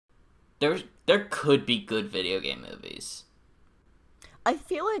there could be good video game movies. I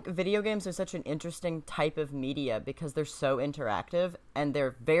feel like video games are such an interesting type of media because they're so interactive and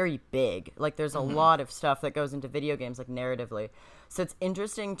they're very big. Like, there's a lot of stuff that goes into video games, like, narratively. So it's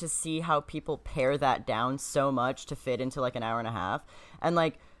interesting to see how people pare that down so much to fit into, like, an hour and a half. And,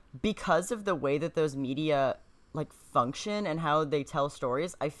 like, because of the way that those media, like, function and how they tell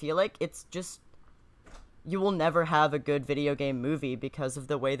stories, I feel like it's just... You will never have a good video game movie because of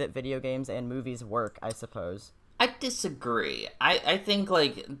the way that video games and movies work, I suppose. I disagree. I think,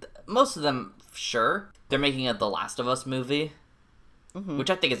 like, most of them, sure, they're making a The Last of Us movie,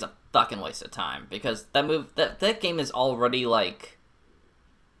 which I think is a fucking waste of time, because that game is already, like,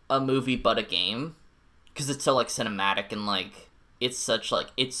 a movie but a game, because it's so, like, cinematic, and, like, it's such, like,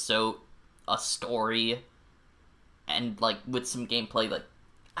 it's so a story, and, like, with some gameplay, like,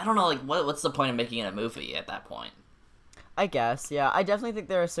 I don't know, like, what's the point of making it a movie at that point? I guess, yeah. I definitely think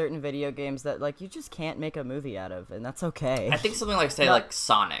there are certain video games that, like, you just can't make a movie out of, and that's okay. I think something like, say, like,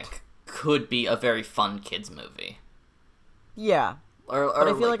 Sonic could be a very fun kids movie. Yeah. Or But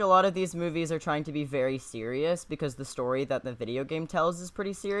I feel like a lot of these movies are trying to be very serious because the story that the video game tells is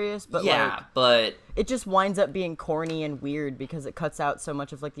pretty serious, but, yeah, like, but it just winds up being corny and weird because it cuts out so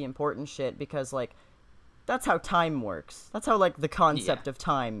much of, like, the important shit because, like, that's how time works. That's how, like, the concept of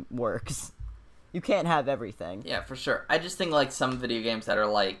time works. You can't have everything. Yeah, for sure. I just think, like, some video games that are,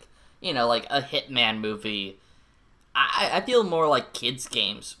 like, you know, like a Hitman movie, I feel more like kids'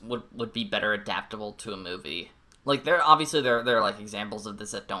 games would be better adaptable to a movie. Like, there are, like, examples of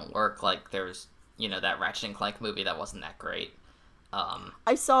this that don't work. Like, there's, you know, that Ratchet and Clank movie that wasn't that great.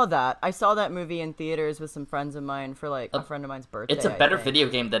 I saw that movie in theaters with some friends of mine for, like, a friend of mine's birthday. It's a better video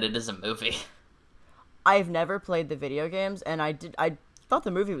game than it is a movie. I've never played the video games, and I thought the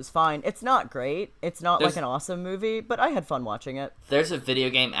movie was fine. It's not great. It's not like an awesome movie, but I had fun watching it. There's a video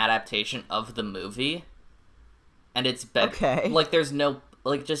game adaptation of the movie, and it's better. Okay. Like, there's no...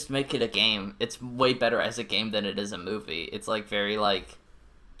 Like, just make it a game. It's way better as a game than it is a movie. It's, like, very, like...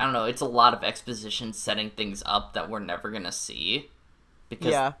 I don't know, it's a lot of exposition setting things up that we're never gonna see.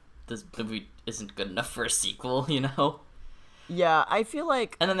 Because this movie isn't good enough for a sequel, you know? Yeah, I feel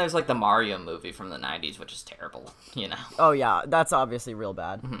like... And then there's, like, the Mario movie from the 90s, which is terrible, you know? Oh, yeah, that's obviously real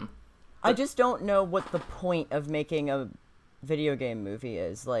bad. I just don't know what the point of making a video game movie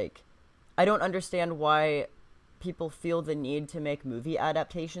is. Like, I don't understand why people feel the need to make movie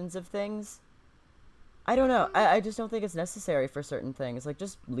adaptations of things. I don't know. I just don't think it's necessary for certain things. Like,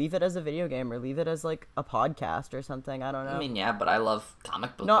 just leave it as a video game or leave it as, like, a podcast or something. I don't know. I mean, yeah, but I love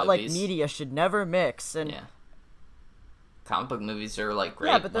comic book Not movies. like media should never mix. And Yeah. Comic book movies are, like, great.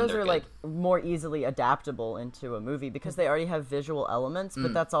 yeah, but when those they're are, good. like, more easily adaptable into a movie because they already have visual elements,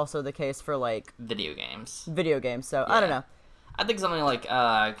 but that's also the case for, like, Video games. video games, so I don't Yeah. know. I think something like,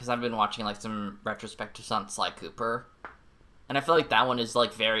 because I've been watching, like, some retrospectives on Sly Cooper, and I feel like that one is,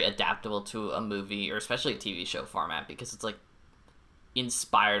 like, very adaptable to a movie, or especially a TV show format, because it's, like,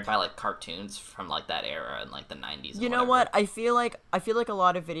 inspired by, like, cartoons from, like, that era in, like, the 90s. You know what? I feel like a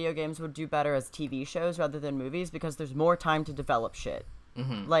lot of video games would do better as TV shows rather than movies because there's more time to develop shit.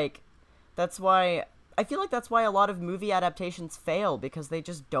 Like, that's why... I feel like that's why a lot of movie adaptations fail, because they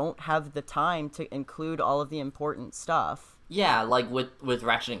just don't have the time to include all of the important stuff. Yeah, like, with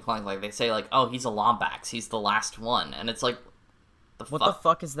Ratchet and Clank, like, they say, like, oh, he's a Lombax, he's the last one, and it's like, What the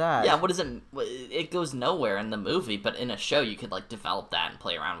fuck is that? Yeah, what is it? It goes nowhere in the movie, but in a show you could, like, develop that and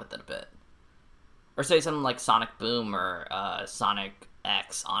play around with it a bit. Or say something like Sonic Boom or Sonic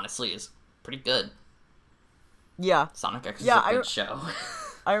X, honestly, is pretty good. Yeah. Sonic X is a good show.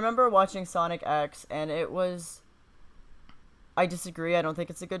 I remember watching Sonic X, and it was... I disagree, I don't think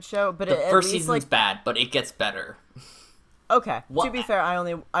it's a good show, but The at first least, season's like... bad, but it gets better. Okay, What- to be fair, I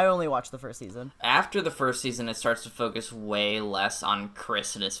only watched the first season. After the first season, it starts to focus way less on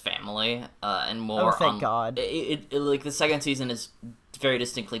Chris and his family, and more Oh, thank on... God. Like, the second season is very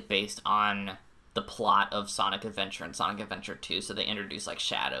distinctly based on the plot of Sonic Adventure and Sonic Adventure 2, so they introduce, like,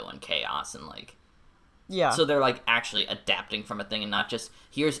 Shadow and Chaos and, like... Yeah. So they're, like, actually adapting from a thing and not just,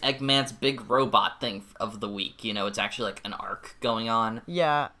 here's Eggman's big robot thing of the week, you know? It's actually, like, an arc going on.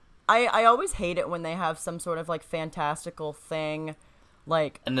 Yeah. I always hate it when they have some sort of, like, fantastical thing,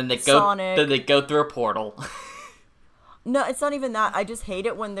 like, And then they Sonic... go through a portal. No, it's not even that. I just hate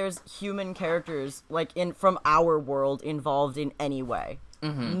it when there's human characters, like, from our world involved in any way.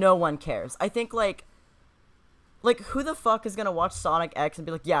 No one cares. I think, like, who the fuck is gonna watch Sonic X and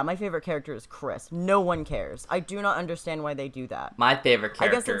be like, yeah, my favorite character is Chris? No one cares. I do not understand why they do that. My favorite I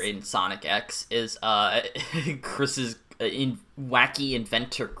guess character it's- in Sonic X is Chris's wacky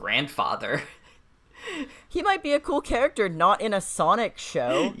inventor grandfather. He might be a cool character, not in a Sonic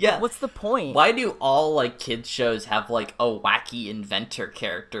show. Yeah. What's the point? Why do all, like, kids shows have, like, a wacky inventor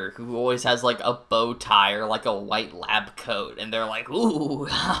character who always has, like, a bow tie or, like, a white lab coat, and they're like, ooh,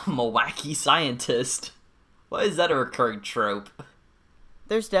 I'm a wacky scientist. Why is that a recurring trope?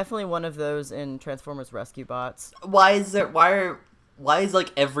 There's definitely one of those in Transformers Rescue Bots. Why is,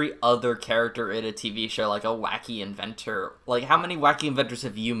 like, every other character in a TV show, like, a wacky inventor? Like, how many wacky inventors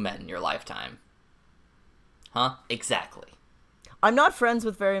have you met in your lifetime? Huh? Exactly. I'm not friends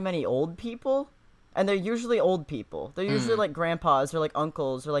with very many old people, and they're usually old people. They're usually like grandpas or like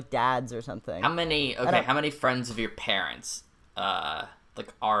uncles or like dads or something. How many friends of your parents,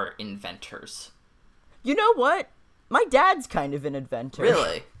 like, are inventors? You know what? My dad's kind of an inventor.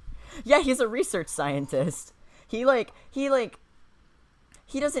 Really? Yeah, he's a research scientist. He doesn't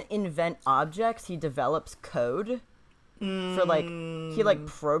invent objects, he develops code. For, like, he, like,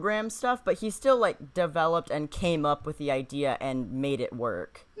 programs stuff, but he still, like, developed and came up with the idea and made it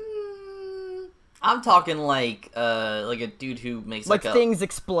work. I'm talking, like a dude who makes, like things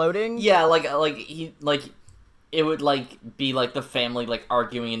exploding? Yeah, it would, like, be, like, the family, like,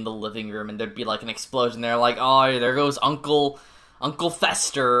 arguing in the living room, and there'd be, like, an explosion. They're like, oh, there goes Uncle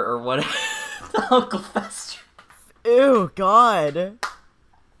Fester, or whatever. Uncle Fester. Ew, God.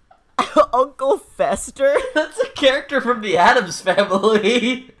 Uncle Fester? That's a character from the Addams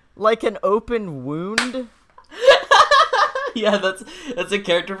Family. Like an open wound? Yeah, that's a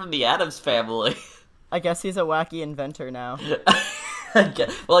character from the Addams Family. I guess he's a wacky inventor now.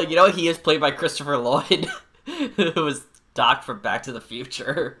 Well, you know, he is played by Christopher Lloyd, who was Doc from Back to the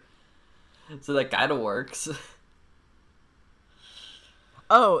Future. So that kind of works.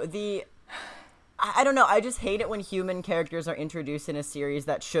 Oh, I don't know, I just hate it when human characters are introduced in a series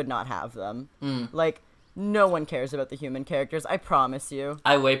that should not have them. Like, no one cares about the human characters, I promise you.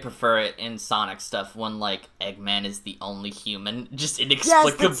 I way prefer it in Sonic stuff when, like, Eggman is the only human, just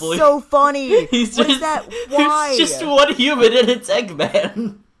inexplicably. Yes, that's so funny! What is that? Why? It's just one human and it's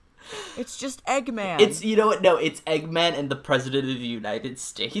Eggman. It's just Eggman. It's, you know what, no, it's Eggman and the President of the United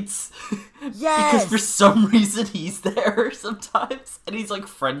States. Yes! Because for some reason he's there sometimes, and he's, like,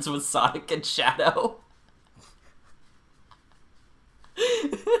 friends with Sonic and Shadow.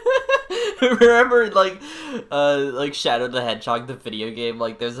 Remember, like Shadow the Hedgehog, the video game,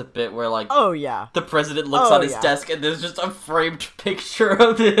 like, there's a bit where, like, oh, yeah, the president looks on his desk and there's just a framed picture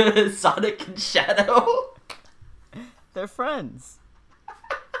of Sonic and Shadow. They're friends.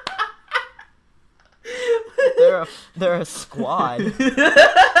 They're a squad. They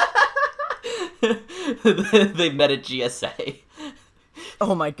met at GSA.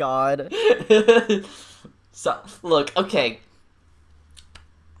 Oh my god. So, look, okay.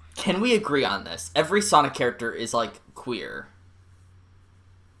 Can we agree on this? Every Sonic character is, like, queer.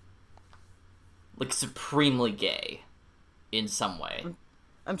 Like, supremely gay. In some way.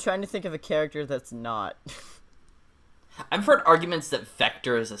 I'm trying to think of a character that's not. I've heard arguments that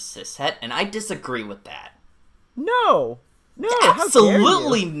Vector is a cishet, and I disagree with that. No! No,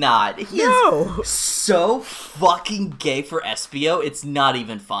 absolutely not. He No! is so fucking gay for Espio, it's not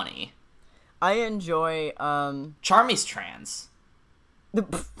even funny. I enjoy, Charmy's trans.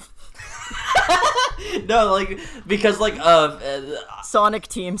 No, like, because, like, Sonic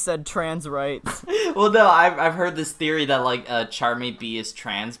Team said trans rights. Well, no, I've heard this theory that, like, Charmy Bee is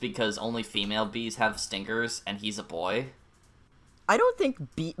trans because only female bees have stingers, and he's a boy. I don't think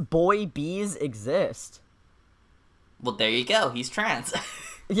boy bees exist. Well, there you go, he's trans.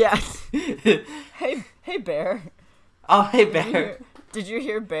 Yeah. Hey, Bear. Oh, hey, Bear. Did you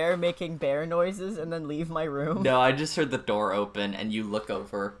hear Bear making bear noises and then leave my room? No, I just heard the door open and you look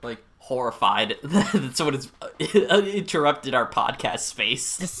over, like, horrified that someone has interrupted our podcast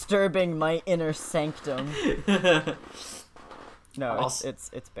space. Disturbing my inner sanctum. No, Also,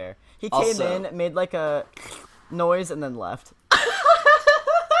 it's Bear. He came in, made like a noise, and then left.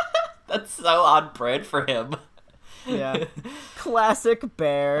 That's so on brand for him. Yeah. Classic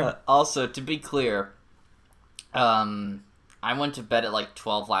Bear. Also, to be clear, I went to bed at like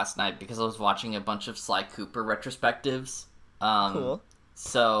 12 last night because I was watching a bunch of Sly Cooper retrospectives. Cool.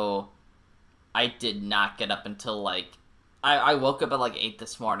 So, I did not get up until like... I woke up at like 8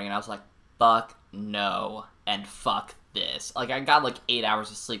 this morning and I was like, fuck no, and fuck this. Like, I got like 8 hours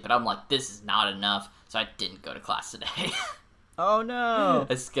of sleep, but I'm like, this is not enough, so I didn't go to class today. Oh no.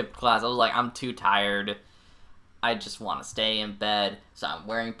 I skipped class. I was like, I'm too tired. I just want to stay in bed, so I'm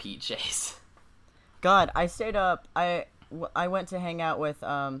wearing PJs. God, I stayed up. I went to hang out with,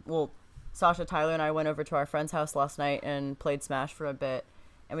 Sasha, Tyler, and I went over to our friend's house last night and played Smash for a bit.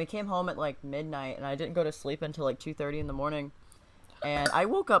 And we came home at, like, midnight, and I didn't go to sleep until, like, 2:30 in the morning. And I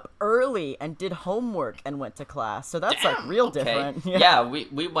woke up early and did homework and went to class. So that's like real different. Yeah,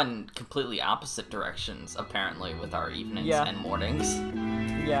 we went completely opposite directions, apparently, with our evenings and mornings.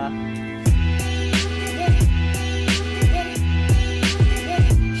 Yeah.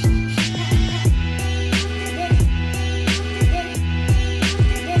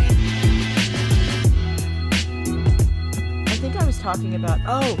 Talking about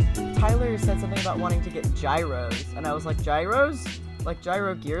Tyler said something about wanting to get gyros, and I was like, gyros? Like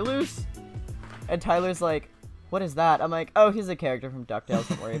gyro gear loose? And Tyler's like, what is that? I'm like, oh, he's a character from DuckTales,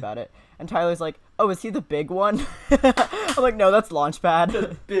 don't worry about it. And Tyler's like, oh, is he the big one? I'm like, no, that's Launchpad.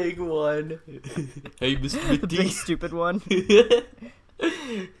 The big one. Hey, Mr. McD. The big stupid one. Hey,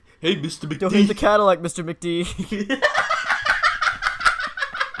 Mr. McD. Don't hit the Cadillac, Mr. McD.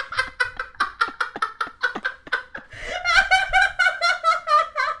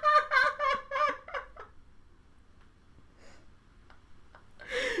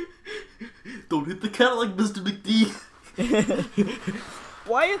 Don't hit the Cadillac, Mr. McD.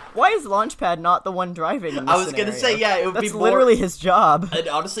 Why is Launchpad not the one driving in this I was scenario? gonna say, yeah, it would be That's more... literally his job. And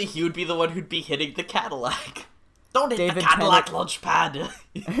honestly, he would be the one who'd be hitting the Cadillac. Don't hit David the Cadillac, Tennant. Launchpad.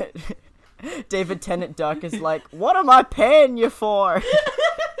 David Tennant Duck is like, what am I paying you for?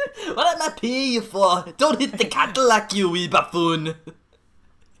 What am I paying you for? Don't hit the Cadillac, you wee buffoon.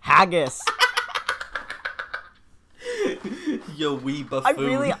 Haggis. You wee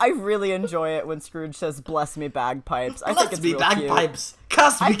buffoon. I really enjoy it when Scrooge says, bless me bagpipes. I think it's real bagpipes. cute.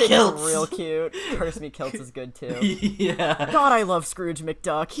 Cuss me I think kilts. it's real cute. Curse me kilts is good too. Yeah. God, I love Scrooge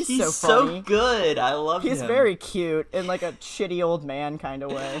McDuck. He's so funny. So good. I love him. He's very cute in like a shitty old man kind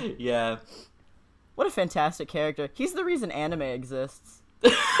of way. Yeah. What a fantastic character. He's the reason anime exists.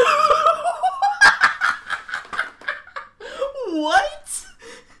 What?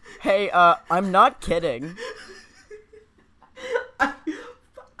 Hey, I'm not kidding.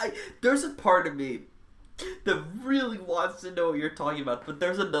 There's a part of me that really wants to know what you're talking about, but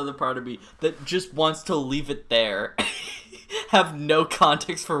there's another part of me that just wants to leave it there, have no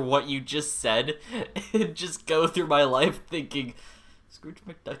context for what you just said, and just go through my life thinking, Scrooge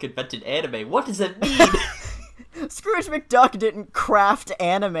McDuck invented anime. What does that mean? Scrooge McDuck didn't craft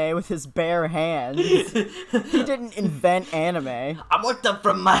anime with his bare hands. He didn't invent anime. I worked up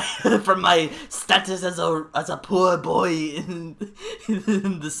from my status as a poor boy in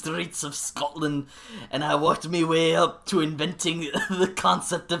the streets of Scotland, and I worked my way up to inventing the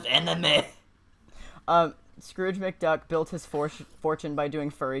concept of anime. Scrooge McDuck built his fortune by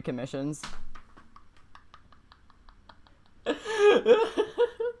doing furry commissions.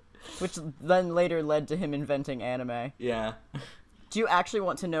 Which then later led to him inventing anime. Yeah. Do you actually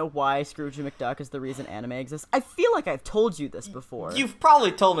want to know why Scrooge McDuck is the reason anime exists? I feel like I've told you this before. You've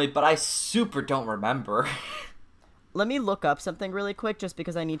probably told me, but I super don't remember. Let me look up something really quick just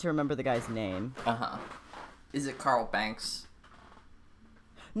because I need to remember the guy's name. Uh-huh. Is it Carl Banks?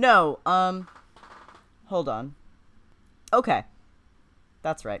 No, hold on. Okay.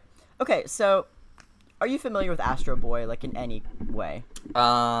 That's right. Okay, so are you familiar with Astro Boy, like, in any way?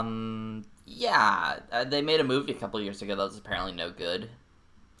 Yeah. They made a movie a couple years ago that was apparently no good.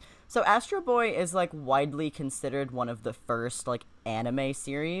 So Astro Boy is, like, widely considered one of the first, like, anime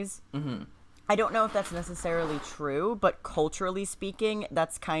series. Mm-hmm. I don't know if that's necessarily true, but culturally speaking,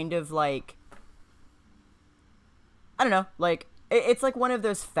 that's kind of, like, I don't know, like, it's like one of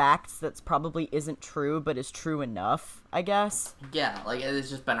those facts that's probably isn't true, but is true enough, I guess. Yeah, like,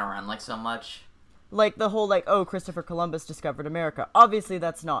 it's just been around, like, so much. Like, the whole, like, oh, Christopher Columbus discovered America. Obviously,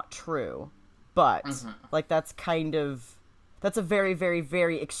 that's not true. But, like, that's kind of... That's a very, very,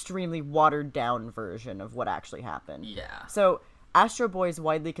 very extremely watered-down version of what actually happened. Yeah. So, Astro Boy is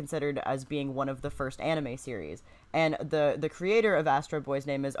widely considered as being one of the first anime series. And the creator of Astro Boy's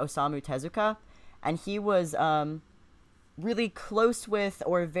name is Osamu Tezuka. And he was, really close with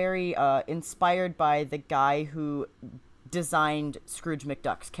or very, inspired by the guy who designed Scrooge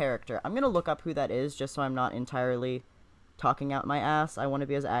McDuck's character. I'm gonna look up who that is just so I'm not entirely talking out my ass. I want to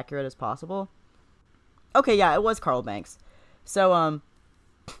be as accurate as possible. Okay, yeah, it was Carl Banks. So,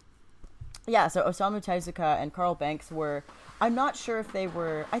 yeah, so Osamu Tezuka and Carl Banks were, I'm not sure if they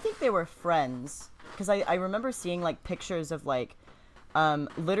were, I think they were friends, because I remember seeing, like, pictures of, like,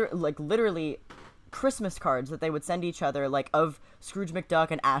 literally Christmas cards that they would send each other, like, of Scrooge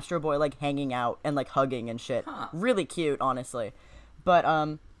McDuck and Astro Boy, like, hanging out and, like, hugging and shit. Huh. Really cute, honestly. But,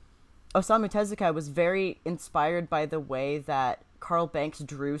 Osamu Tezuka was very inspired by the way that Carl Banks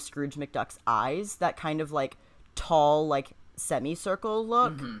drew Scrooge McDuck's eyes, that kind of, like, tall, like, semicircle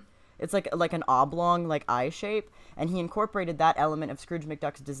look. Mm-hmm. It's like an oblong, like, eye shape, and he incorporated that element of Scrooge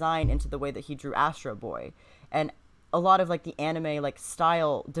McDuck's design into the way that he drew Astro Boy. And a lot of like the anime like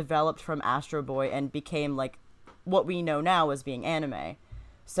style developed from Astro Boy and became like what we know now as being anime.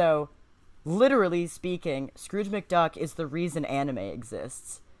 So, literally speaking, Scrooge McDuck is the reason anime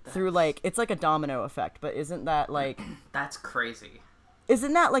exists. Through like, it's like a domino effect, but isn't that like... That's crazy.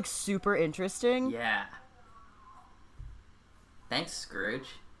 Isn't that like super interesting? Yeah. Thanks,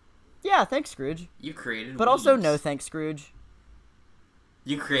 Scrooge. Yeah, thanks, Scrooge. You created But also, Weebs. no thanks, Scrooge.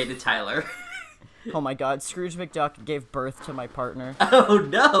 You created Tyler. Oh my god, Scrooge McDuck gave birth to my partner. Oh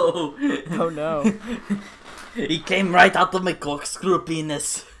no! Oh no. He came right out of my corkscrew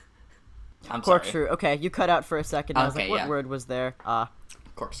penis. I'm sorry. Corkscrew. Okay, you cut out for a second. I was Okay, like, what yeah. word was there?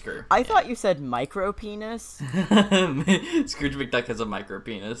 Corkscrew. I thought you said micro penis. Scrooge McDuck has a micro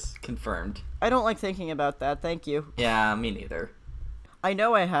penis. Confirmed. I don't like thinking about that, thank you. Yeah, me neither. I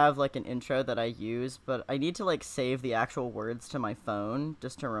know I have like an intro that I use, but I need to like save the actual words to my phone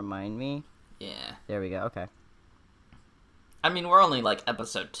just to remind me. Yeah. There we go, okay. I mean, we're only like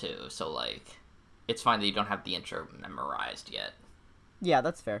episode 2, so like, it's fine that you don't have the intro memorized yet. Yeah,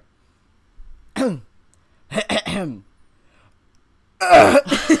 that's fair.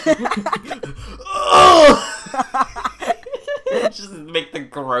 Just make the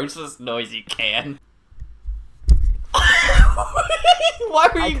grossest noise you can. Why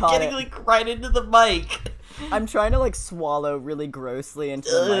were you caught getting it. like right into the mic? I'm trying to like swallow really grossly into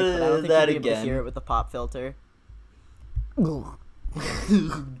the mic, but I don't think That you'll be able to again. hear it with the pop filter.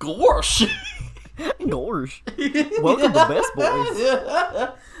 Gosh. Gosh. Welcome to Best Boys.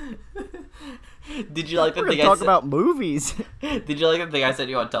 Did you like the We're thing gonna I talk said? about movies. Did you like the thing I sent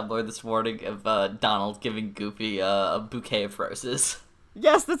you on Tumblr this morning of Donald giving Goofy a bouquet of roses?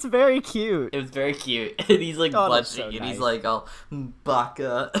 Yes, that's very cute. It was very cute, and he's like Donald's blushing, so and he's nice. like, "Oh,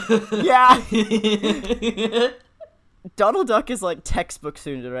 baka." Yeah. Donald Duck is like textbook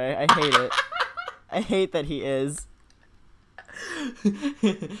tsundere. I hate it. I hate that he is.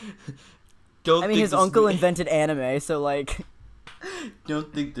 Don't I mean, think his this uncle mean- invented anime, so like...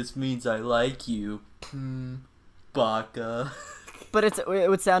 Don't think this means I like you, baka. But it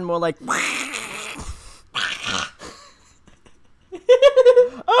would sound more like...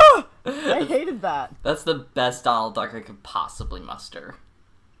 Oh! I hated that. That's the best Donald Duck I could possibly muster.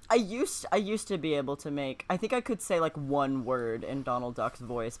 I used to be able to make... I think I could say like one word in Donald Duck's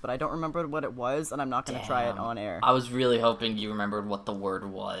voice, but I don't remember what it was, and I'm not going to try it Damn. on air. I was really hoping you remembered what the word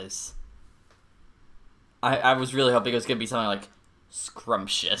was. I was really hoping it was going to be something like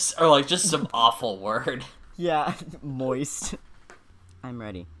scrumptious, or like just some awful word. Yeah, moist. I'm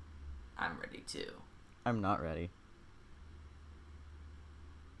ready. I'm ready too. I'm not ready.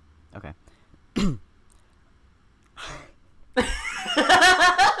 Okay.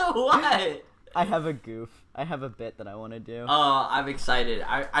 What? I have a goof. I have a bit that I want to do. Oh, I'm excited.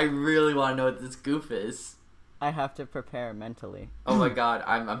 I really want to know what this goof is. I have to prepare mentally. Oh my god,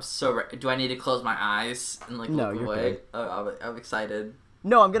 I'm so ready. Do I need to close my eyes and like No, look you're away? good. Oh, I'm excited.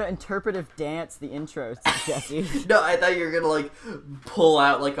 No, I'm gonna interpretive dance the intro, Jesse. No, I thought you were gonna like pull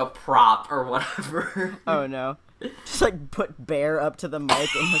out like a prop or whatever. Oh no. Just like put Bear up to the mic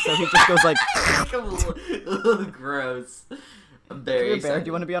and so he just goes like, Ugh, gross. I'm very "Here, excited. Bear, do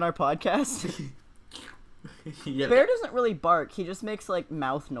you want to be on our podcast?" Yeah, Bear doesn't really bark. He just makes like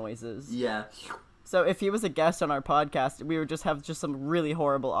mouth noises. yeah. So if he was a guest on our podcast, we would just have just some really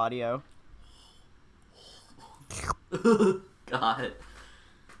horrible audio. God.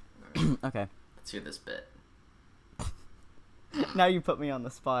 Okay. Let's hear this bit. Now you put me on the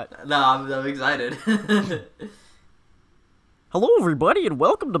spot. No, I'm excited. Hello, everybody, and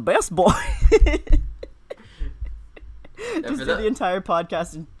welcome to Best Boy. Just do the entire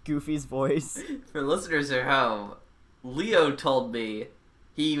podcast in Goofy's voice. For listeners at home, Leo told me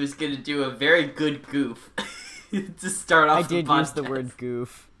he was going to do a very good goof to start off I the did podcast. use the word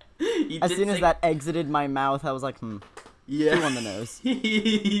goof. He As did soon as say- that exited my mouth, I was like, yeah. two on the nose.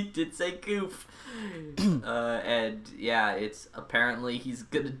 He did say goof. And yeah, it's apparently he's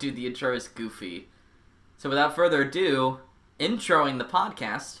going to do the intro as Goofy. So without further ado, introing the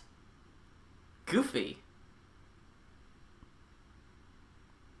podcast, Goofy.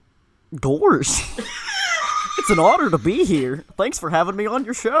 Gorge. It's an honor to be here. Thanks for having me on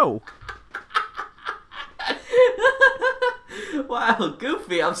your show. Wow,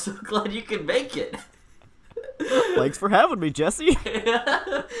 Goofy, I'm so glad you could make it. Thanks for having me, Jesse.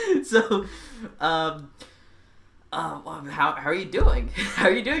 So, how are you doing? How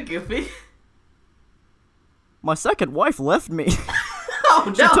are you doing, Goofy? My second wife left me.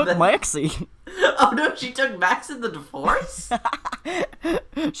 Oh She no! took Maxie. Oh no, she took Max in the divorce?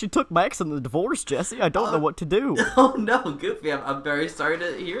 She took Max in the divorce, Jesse. I don't know what to do. Oh no, Goofy, I'm very sorry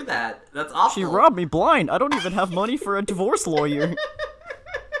to hear that. That's awful. She robbed me blind. I don't even have money for a divorce lawyer.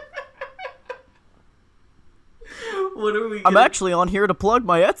 What are we I'm actually on here to plug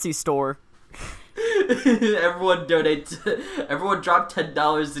my Etsy store. Everyone donate. Everyone drop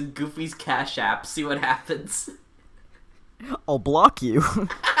 $10 in Goofy's Cash App. See what happens. I'll block you.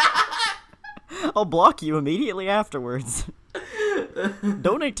 I'll block you immediately afterwards.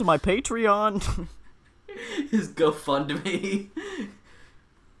 Donate to my Patreon. His GoFundMe.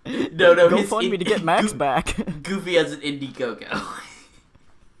 No, GoFundMe to get Max back. Goofy has an Indiegogo.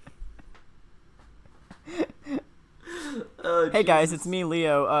 Oh, hey guys, it's me,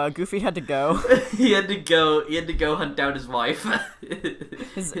 Leo. Goofy had to go. He had to go hunt down his wife.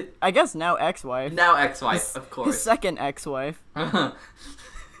 His, I guess now ex-wife. Now ex-wife, of course. His second ex-wife.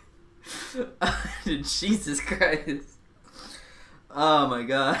 Jesus Christ. Oh my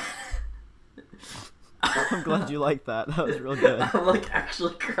god. I'm glad you liked that. That was real good. I'm like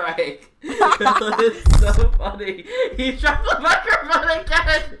actually crying. It's so funny. He dropped the microphone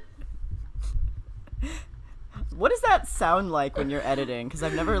again. What does that sound like when you're editing? Because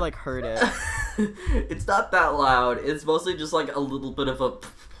I've never like heard it. It's not that loud. It's mostly just like a little bit of a,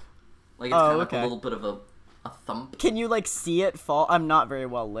 like it's kind of like a little bit of a thump. Can you like see it fall? I'm not very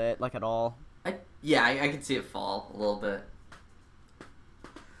well lit, like at all. I can see it fall a little bit.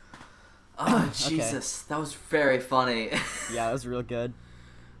 Oh Jesus, that was very funny. Yeah, that was real good.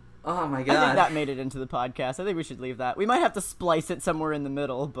 Oh my god. I think that made it into the podcast. I think we should leave that. We might have to splice it somewhere in the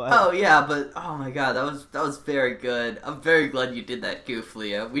middle, but... Oh yeah, but oh my god, that was very good. I'm very glad you did that, Goof,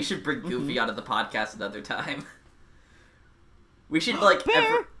 Leah. We should bring Goofy onto the podcast another time. We should like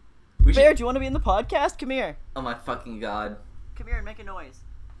Bear! do you want to be in the podcast? Come here. Oh my fucking god. Come here and make a noise.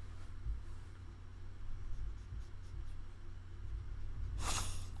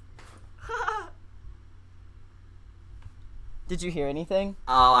 Did you hear anything?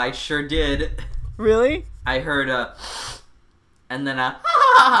 Oh, I sure did. Really? I heard and then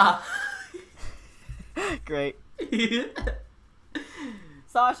Great.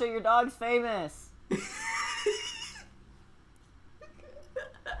 Sasha, your dog's famous.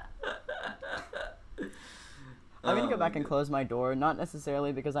 I'm gonna go back and close my door, not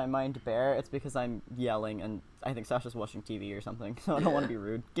necessarily because I mind Bear, it's because I'm yelling and I think Sasha's watching TV or something, so I don't want to be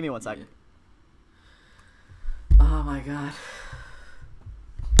rude. Give me 1 sec. Oh my god.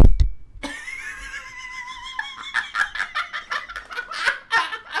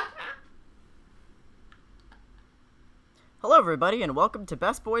 Hello everybody and welcome to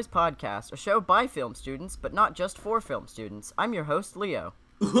Best Boys Podcast, a show by film students, but not just for film students. I'm your host, Leo.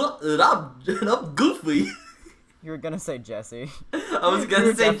 and I'm Goofy. You were gonna say Jesse. I was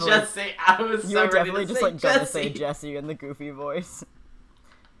gonna say Jesse. I was You were so ready definitely to just say like gonna Jesse. say Jesse in the Goofy voice.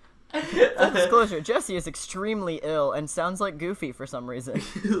 Full disclosure, Jesse is extremely ill and sounds like Goofy for some reason.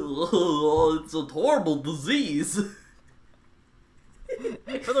 It's a horrible disease.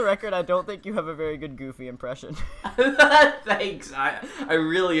 For the record, I don't think you have a very good Goofy impression. Thanks, I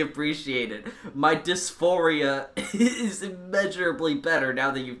really appreciate it. My dysphoria is immeasurably better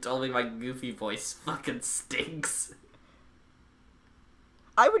now that you've told me my Goofy voice fucking stinks.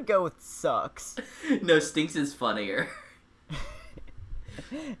 I would go with sucks. No, stinks is funnier.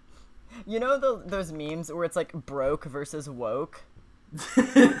 You know those memes where it's like broke versus woke?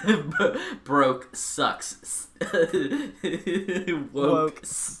 Broke sucks. Woke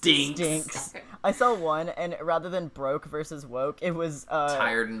stinks. I saw one, and rather than broke versus woke, it was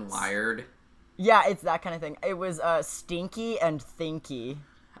tired and wired. Yeah, it's that kind of thing. It was stinky and thinky. It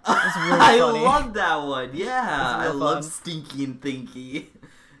was really I funny. love that one. Yeah, I love fun. stinky and thinky.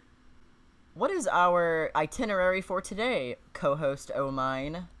 What is our itinerary for today, co-host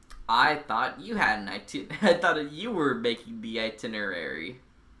O'Mine? I thought you had an itinerary. I thought you were making the itinerary.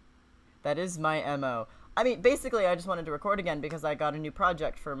 That is my MO. I mean, basically, I just wanted to record again because I got a new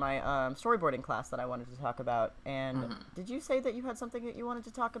project for my storyboarding class that I wanted to talk about. And did you say that you had something that you wanted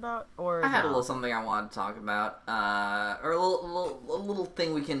to talk about? Or I had a no? little something I wanted to talk about. Or a little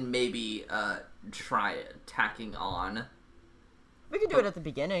thing we can maybe try tacking on. We can do it at the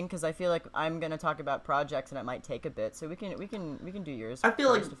beginning because I feel like I'm gonna talk about projects and it might take a bit, so we can do yours. I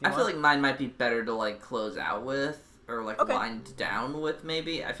feel first if you like want. mine might be better to like close out with or like Okay. wind down with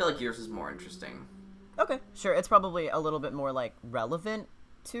maybe. I feel like yours is more interesting. Okay, sure. It's probably a little bit more like relevant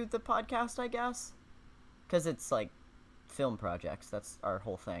to the podcast, I guess, because it's like film projects. That's our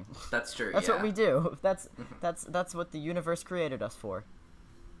whole thing. That's true. That's yeah. what we do. That's what the universe created us for.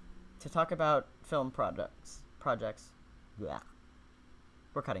 To talk about film projects. Yeah.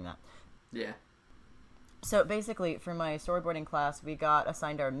 We're cutting that. Yeah. So basically, for my storyboarding class, we got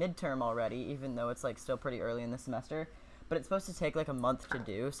assigned our midterm already, even though it's like still pretty early in the semester. But it's supposed to take like a month to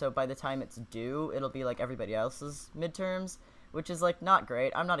do, so by the time it's due, it'll be like everybody else's midterms, which is like not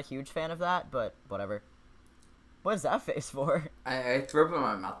great. I'm not a huge fan of that, but whatever. What is that face for? I threw up in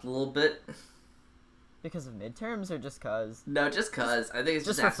my mouth a little bit. Because of midterms or just cause? No, just cause. I think it's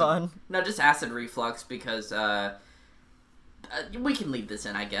Just just for acid, fun. No, just acid reflux because we can leave this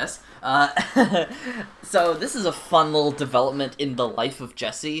in, I guess. So this is a fun little development in the life of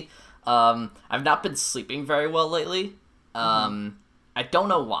Jesse. I've not been sleeping very well lately. I don't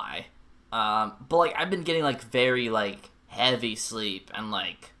know why. But like I've been getting like very like heavy sleep and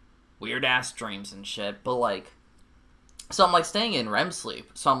like weird ass dreams and shit. But like, so I'm like staying in REM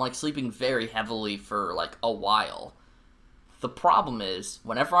sleep. So I'm like sleeping very heavily for like a while. The problem is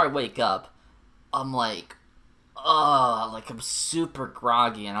whenever I wake up, I'm like I'm super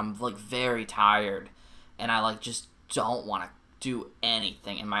groggy and I'm like very tired and I like just don't want to do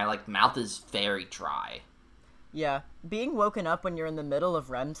anything and my like mouth is very dry. Yeah, being woken up when you're in the middle of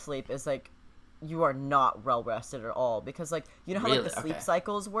REM sleep is like, you are not well rested at all, because like, you know how Really? like the sleep Okay.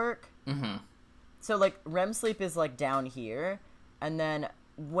 cycles work? Mm-hmm. So like REM sleep is like down here, and then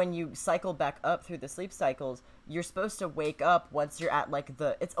when you cycle back up through the sleep cycles, you're supposed to wake up once you're at like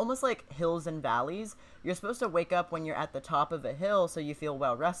it's almost like hills and valleys. You're supposed to wake up when you're at the top of a hill so you feel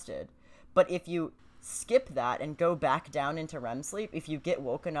well rested. But if you skip that and go back down into REM sleep, if you get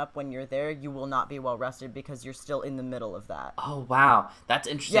woken up when you're there, you will not be well rested because you're still in the middle of that. Oh wow, that's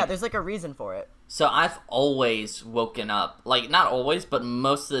interesting. Yeah, there's like a reason for it. So I've always woken up, like not always, but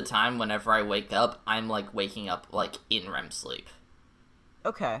most of the time whenever I wake up, I'm like waking up like in REM sleep.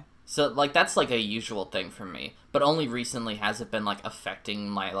 Okay. So like that's like a usual thing for me, but only recently has it been like affecting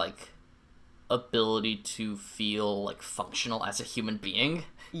my like ability to feel like functional as a human being.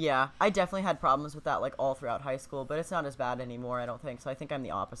 Yeah, I definitely had problems with that like all throughout high school, but it's not as bad anymore, I don't think. So I think I'm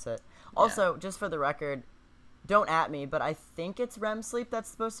the opposite. Also, just for the record, don't at me, but I think it's REM sleep that's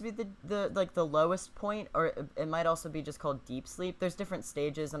supposed to be the lowest point, or it might also be just called deep sleep. There's different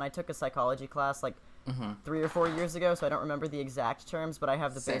stages, and I took a psychology class like 3 or 4 years ago, so I don't remember the exact terms, but I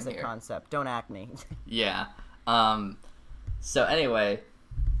have the Same basic here. concept. Don't at me. Yeah. So anyway,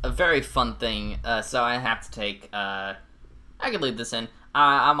 a very fun thing. So I have to take. I could leave this in.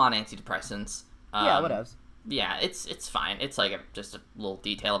 I'm on antidepressants. Yeah, whatever. Yeah, it's fine. It's like just a little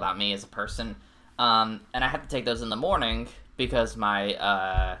detail about me as a person. And I have to take those in the morning because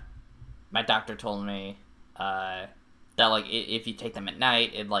my doctor told me that like if you take them at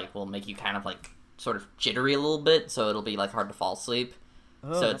night, it like will make you kind of like sort of jittery a little bit, so it'll be like hard to fall asleep.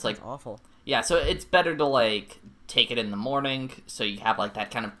 Oh, so that it's like sounds awful. yeah, so it's better to like take it in the morning so you have like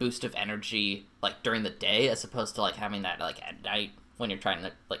that kind of boost of energy like during the day as opposed to like having that like at night when you're trying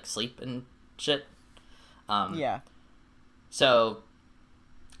to like sleep and shit. Yeah. So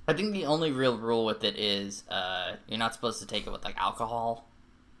I think the only real rule with it is you're not supposed to take it with like alcohol,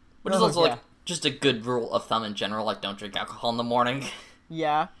 which is Oh, also yeah. like just a good rule of thumb in general. Like don't drink alcohol in the morning.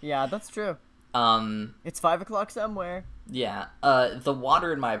 Yeah, that's true. It's 5 o'clock somewhere. Yeah. The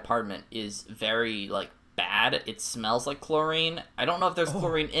water in my apartment is very like bad. It smells like chlorine. I don't know if there's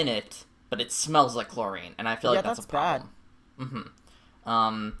chlorine in it, but it smells like chlorine, and I feel like that's a bad. problem.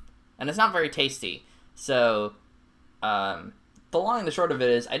 And it's not very tasty. So, the long and the short of it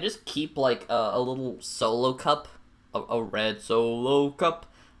is, I just keep like a little solo cup, a red solo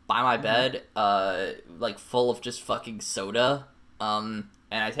cup, by my bed, like full of just fucking soda. And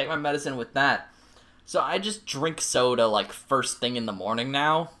I take my medicine with that. So I just drink soda like first thing in the morning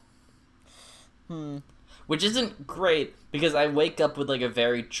now. Which isn't great because I wake up with like a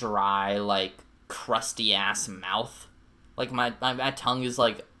very dry, like crusty ass mouth. Like my tongue is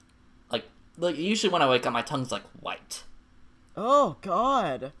like usually when I wake up my tongue's like white. Oh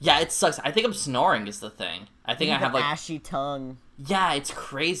God. Yeah, it sucks. I think I'm snoring is the thing. I think You I have like ashy tongue. yeah, it's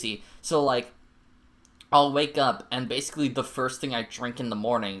crazy. So like I'll wake up and basically the first thing I drink in the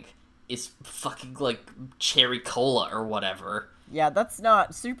morning is fucking like cherry cola or whatever. Yeah, that's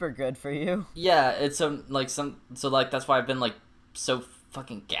not super good for you. Yeah, it's so that's why I've been like so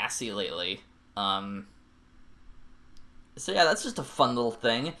fucking gassy lately. So yeah, that's just a fun little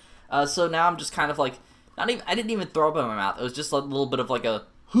thing. So now I'm just kind of like I didn't even throw up in my mouth. It was just a little bit of like a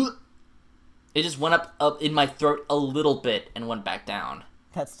it just went up in my throat a little bit and went back down.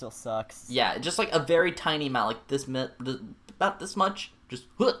 That still sucks. Yeah, just like a very tiny amount, like about this much, just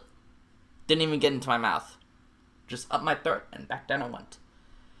didn't even get into my mouth. Just up my throat and back down it went.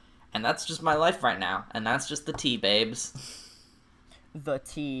 And that's just my life right now, and that's just the tea, babes. The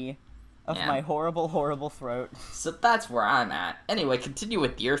tea of Yeah. my horrible, horrible throat. So that's where I'm at. Anyway, continue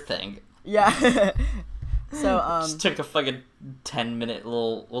with your thing. Yeah. So, Just took a fucking 10-minute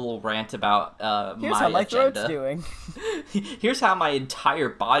little rant about here's my how my agenda. throat's doing. Here's how my entire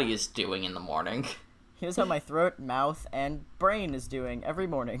body is doing in the morning. Here's how my throat, mouth, and brain is doing every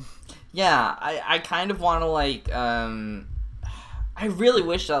morning. Yeah, I kind of want to, like, I really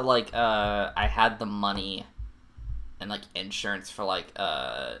wish that, like, I had the money and, like, insurance for, like,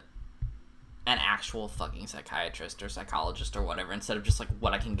 an actual fucking psychiatrist or psychologist or whatever, instead of just, like,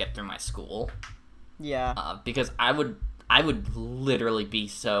 what I can get through my school. Yeah. Because I would literally be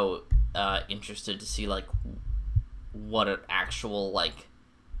so interested to see, like, what an actual, like,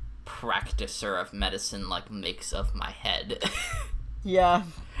 practicer of medicine, like, makes of my head. Yeah.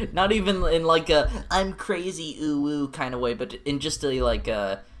 Not even in, like, a I'm crazy ooh kind of way, but in just a, like,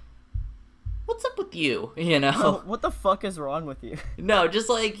 what's up with you, you know? What the fuck is wrong with you? No, just,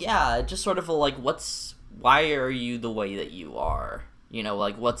 like, yeah, just sort of a, like, why are you the way that you are? You know,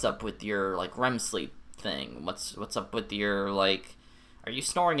 like, what's up with your, like, REM sleep thing? What's up with your, like, are you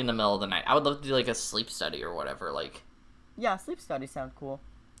snoring in the middle of the night? I would love to do, like, a sleep study or whatever, like. Yeah, sleep studies sound cool.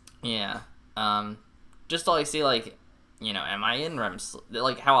 Yeah. Just to, like, see, like, you know, am I in REM sleep?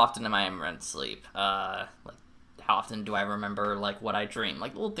 Like, how often am I in REM sleep? Like, how often do I remember, like, what I dream?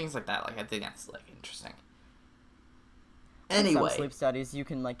 Like, little things like that. Like, I think that's, like, interesting. Anyway. Some sleep studies you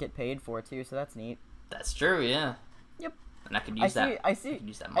can, like, get paid for, too, so that's neat. That's true, yeah. Yep. And I could use that. I see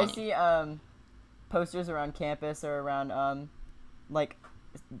posters around campus or around, like,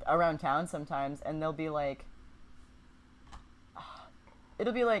 around town sometimes, and they'll be like,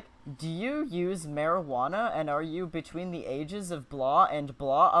 it'll be like, do you use marijuana, and are you between the ages of blah and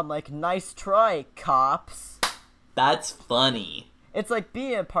blah? I'm like, nice try, cops. That's funny. It's like,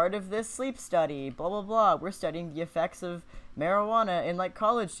 be a part of this sleep study, blah, blah, blah. We're studying the effects of marijuana in, like,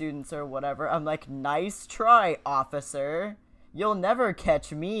 college students or whatever. I'm like, nice try, officer. You'll never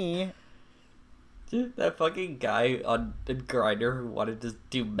catch me. Dude, that fucking guy on Grindr who wanted to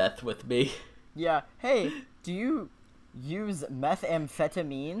do meth with me. Yeah. Hey, do you use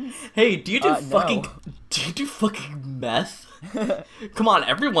methamphetamines? Hey, do you do no. do you do fucking meth? Come on,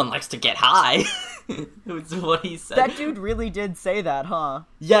 everyone likes to get high. That's what he said. That dude really did say that, huh?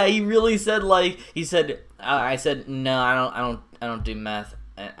 Yeah, he really said, like, he said, I said, no, I don't do meth.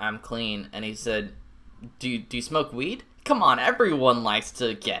 I'm clean. And he said, do you smoke weed? Come on, everyone likes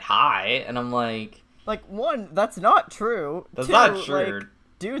to get high. And I'm like, one, that's not true. That's Two, not true. Like,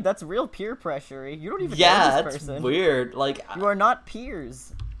 dude, that's real peer pressure. You don't even know yeah, this that's person. weird. Like, You are not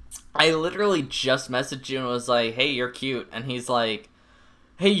peers. I literally just messaged you and was like, hey, you're cute. And he's like,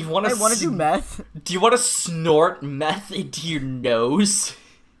 hey, you want to do meth? Do you want to snort meth into your nose?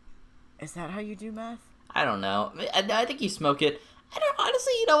 Is that how you do meth? I don't know. I think you smoke it. I don't,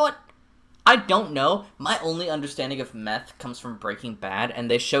 honestly, you know what? I don't know. My only understanding of meth comes from Breaking Bad, and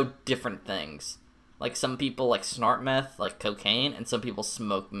they show different things. Like, some people, like, snort meth, like cocaine, and some people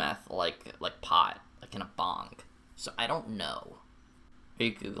smoke meth, like pot, like in a bong. So I don't know. Are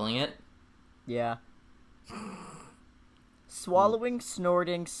you Googling it? Yeah. Swallowing,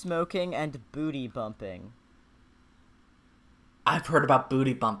 snorting, smoking, and booty bumping. I've heard about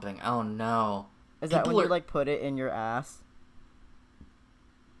booty bumping. Oh, no. Is that when you, like, put it in your ass?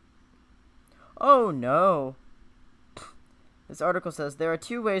 Oh, no. This article says, there are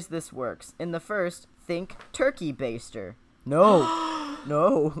two ways this works. In the first, think turkey baster. No.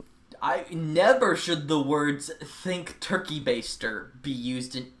 No. I never should the words think turkey baster be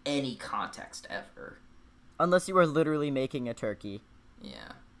used in any context ever. Unless you are literally making a turkey.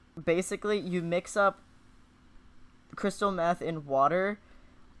 Yeah. Basically, you mix up crystal meth in water,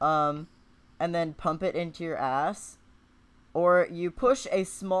 and then pump it into your ass. Or you push a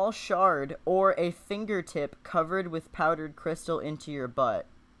small shard or a fingertip covered with powdered crystal into your butt.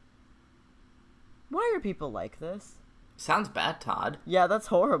 Why are people like this? Sounds bad, Todd. Yeah, that's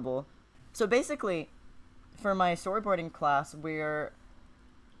horrible. So basically, for my storyboarding class,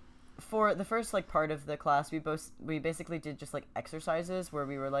 for the first, like, part of the class, we basically did just, like, exercises where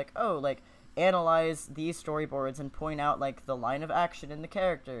we were like, oh, like, analyze these storyboards and point out, like, the line of action in the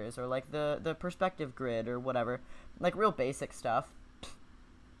characters, or, like, the perspective grid, or whatever. Like, real basic stuff.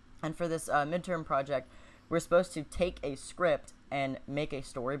 And for this midterm project, we're supposed to take a script and make a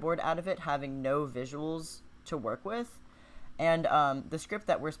storyboard out of it, having no visuals to work with. And the script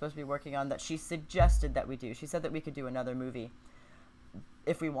that we're supposed to be working on, that she suggested that we do, she said that we could do another movie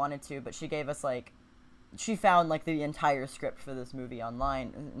if we wanted to, but she gave us, like, she found, like, the entire script for this movie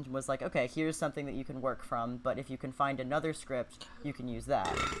online and was like, okay, here's something that you can work from, but if you can find another script, you can use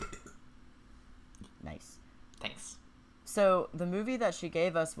that. Nice. Thanks. So the movie that she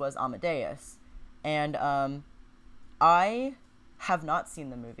gave us was Amadeus, and I have not seen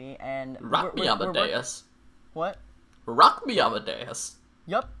the movie, and Rock me, Amadeus. What? Rock Me Amadeus.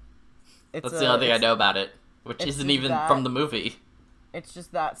 Yup. That's the only thing I know about it, which isn't even from the movie. It's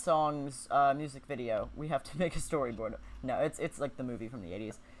just that song's music video. We have to make a storyboard. No, it's like the movie from the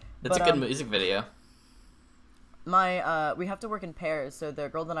 80s. It's a good music video. We have to work in pairs, so the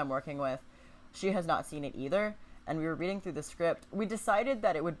girl that I'm working with, she has not seen it either, and we were reading through the script. We decided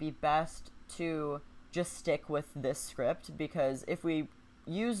that it would be best to just stick with this script, because if we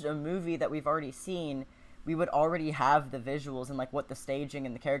used a movie that we've already seen, we would already have the visuals and like what the staging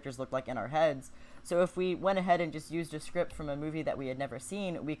and the characters look like in our heads. So if we went ahead and just used a script from a movie that we had never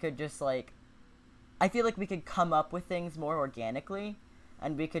seen, we could just like, I feel like we could come up with things more organically,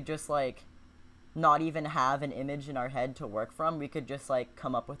 and we could just like not even have an image in our head to work from. We could just like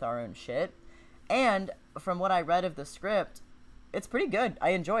come up with our own shit. And from what I read of the script, it's pretty good. I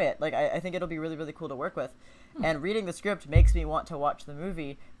enjoy it. Like, I think it'll be really, really cool to work with. And reading the script makes me want to watch the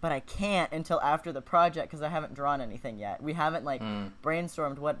movie, but I can't until after the project because I haven't drawn anything yet. We haven't, like,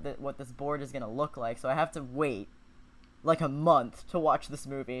 brainstormed what this board is going to look like, so I have to wait, like, a month to watch this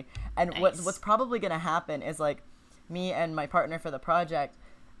movie. And Nice. what's probably going to happen is, like, me and my partner for the project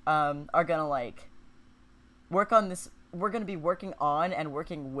are going to, like, work on this. We're going to be working on and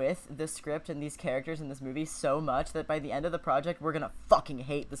working with this script and these characters in this movie so much that by the end of the project, we're going to fucking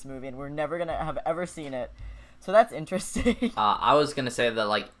hate this movie and we're never going to have ever seen it. So that's interesting. I was going to say that,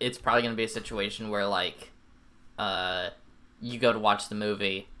 like, it's probably going to be a situation where, like, you go to watch the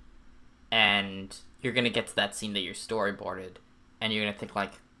movie and you're going to get to that scene that you're storyboarded and you're going to think,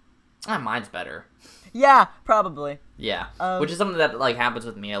 like, mine's better. Yeah, probably. Yeah. Which is something that, like, happens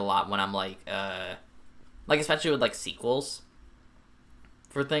with me a lot when I'm, like, especially with, like, sequels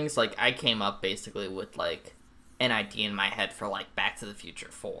for things. Like, I came up basically with, like, an idea in my head for, like, Back to the Future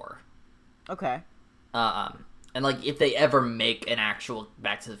 4. Okay. And, like, if they ever make an actual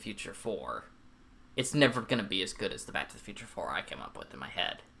Back to the Future 4, it's never gonna be as good as the Back to the Future 4 I came up with in my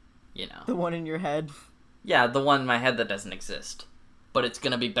head. You know? The one in your head. Yeah, the one in my head that doesn't exist. But it's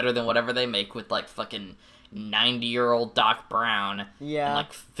gonna be better than whatever they make with, like, fucking 90-year-old Doc Brown Yeah. and,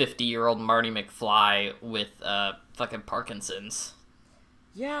 like, 50-year-old Marty McFly with, fucking Parkinson's.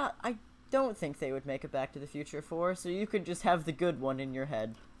 Yeah, I don't think they would make a Back to the Future 4, so you could just have the good one in your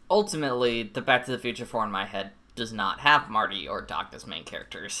head. Ultimately, the Back to the Future 4 in my head does not have Marty or Doc as main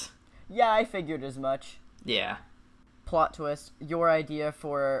characters. Yeah, I figured as much. Yeah. Plot twist, your idea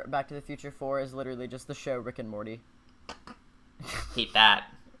for Back to the Future 4 is literally just the show Rick and Morty. Hate that.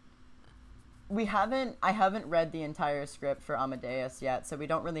 I haven't read the entire script for Amadeus yet, so we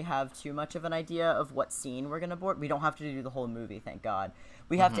don't really have too much of an idea of what scene we're gonna board. We don't have to do the whole movie, thank God.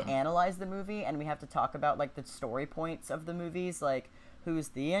 We have to analyze the movie, and we have to talk about, like, the story points of the movies, like, who's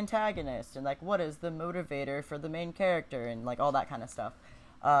the antagonist, and, like, what is the motivator for the main character, and, like, all that kind of stuff.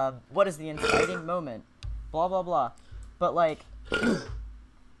 What is the inciting moment? Blah, blah, blah. But, like...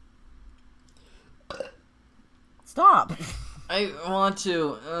 Stop! I want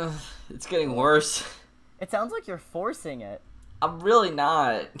to. It's getting worse. It sounds like you're forcing it. I'm really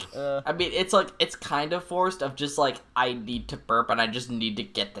not. Uh. I mean, it's like, it's kind of forced of just like, I need to burp and I just need to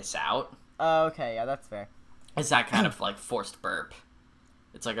get this out. Oh, okay, yeah, that's fair. It's that kind of like forced burp.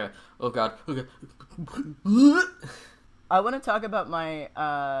 It's like a, oh god, okay. I want to talk about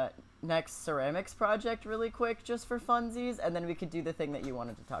my next ceramics project really quick, just for funsies, and then we could do the thing that you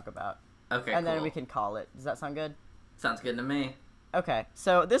wanted to talk about. Okay, And cool. then we can call it. Does that sound good? Sounds good to me. Okay,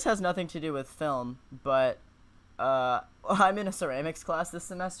 so this has nothing to do with film, but I'm in a ceramics class this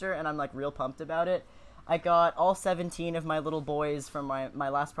semester, and I'm, like, real pumped about it. I got all 17 of my little boys from my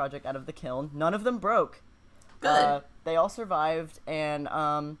last project out of the kiln. None of them broke. Good. They all survived, and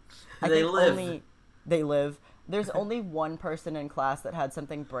They live. They live. There's only one person in class that had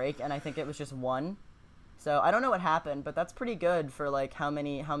something break, and I think it was just one. So I don't know what happened, but that's pretty good for, like, how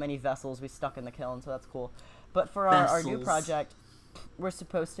many vessels we stuck in the kiln, so that's cool. But for our new Vessels. project, we're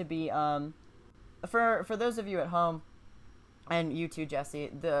supposed to be for those of you at home, and you too, Jesse,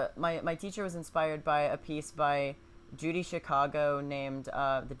 my teacher was inspired by a piece by Judy Chicago named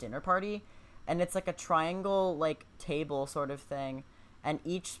The Dinner Party, and it's like a triangle, like, table sort of thing, and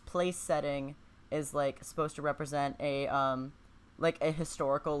each place setting is, like, supposed to represent a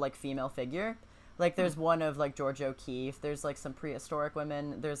historical, like, female figure. Like, there's one of, like, George O'Keeffe, there's, like, some prehistoric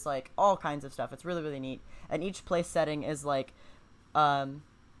women, there's, like, all kinds of stuff. It's really, really neat. And each place setting is, like a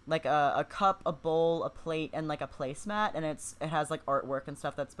cup, a bowl, a plate, and, like, a placemat, and it has, like, artwork and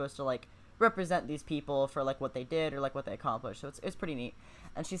stuff that's supposed to, like, represent these people for, like, what they did or, like, what they accomplished. So it's pretty neat.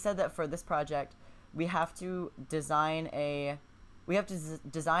 And she said that for this project, we have to design and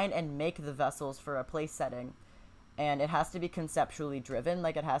make the vessels for a place setting, and it has to be conceptually driven.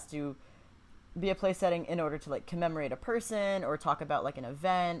 Like, it has to be a place setting in order to like commemorate a person or talk about like an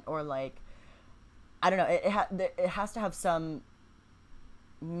event or like I don't know. It has to have some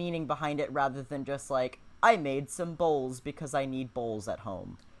meaning behind it rather than just like I made some bowls because I need bowls at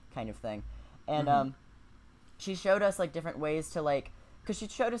home kind of thing. And she showed us like different ways to like because she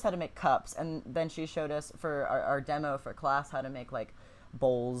showed us how to make cups and then she showed us for our demo for class how to make like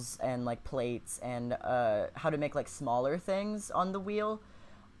bowls and like plates and how to make like smaller things on the wheel.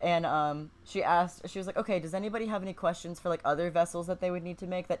 And she was like, okay, does anybody have any questions for like other vessels that they would need to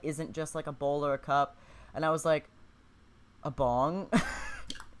make that isn't just like a bowl or a cup? And I was like, a bong?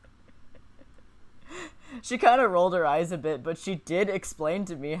 She kind of rolled her eyes a bit, but she did explain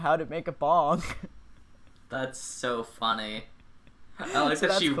to me how to make a bong. That's so funny. I like So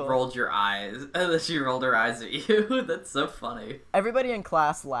that she cool. rolled your eyes. That she rolled her eyes at you. That's so funny. Everybody in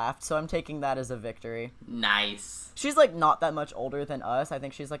class laughed, so I'm taking that as a victory. Nice. She's like not that much older than us. I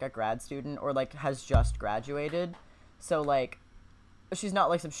think she's like a grad student or like has just graduated. So like she's not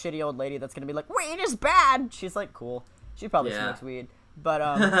like some shitty old lady that's gonna be like, weed is bad. She's like cool. She probably smokes weed. But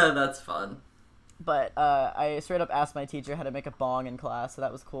That's fun. But I straight up asked my teacher how to make a bong in class, so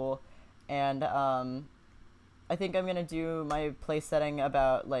that was cool. And I think I'm gonna do my place setting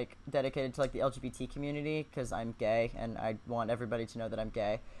about like dedicated to like the LGBT community because I'm gay and I want everybody to know that I'm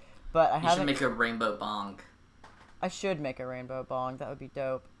gay. But You should make a rainbow bong. I should make a rainbow bong. That would be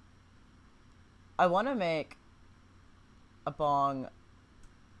dope. I want to make a bong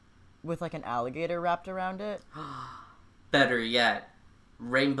with like an alligator wrapped around it. Better yet,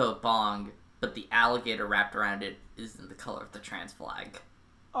 rainbow bong, but the alligator wrapped around it is in the color of the trans flag.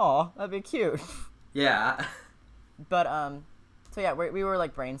 Aw, that'd be cute. Yeah. But so yeah, we were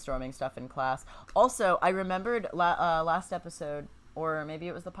like brainstorming stuff in class. Also, I remembered last episode, or maybe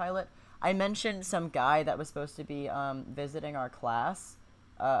it was the pilot. I mentioned some guy that was supposed to be visiting our class,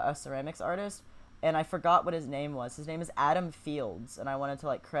 a ceramics artist, and I forgot what his name was. His name is Adam Fields, and I wanted to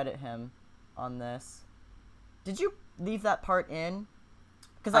like credit him on this. Did you leave that part in?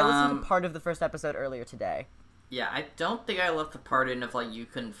 Because I listened to part of the first episode earlier today. Yeah, I don't think I left the part in of like you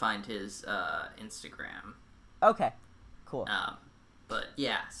couldn't find his Instagram. Okay, cool. But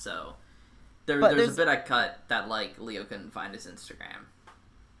yeah, so But there's a bit I cut that like Leo couldn't find his Instagram.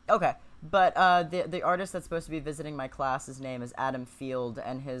 Okay, but the artist that's supposed to be visiting my class, his name is Adam Field,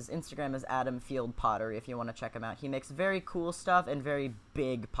 and his Instagram is Adam Field Pottery. If you want to check him out, he makes very cool stuff and very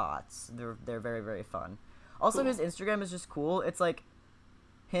big pots. They're very very fun. Also, Cool. his Instagram is just cool. It's like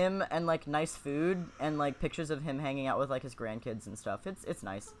him and like nice food and like pictures of him hanging out with like his grandkids and stuff. It's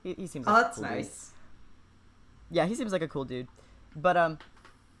nice. He seems like That's a cool nice. dude. Yeah, he seems like a cool dude. But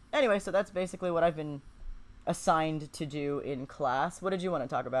anyway, so that's basically what I've been assigned to do in class. What did you want to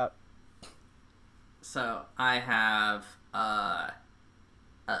talk about? So I have a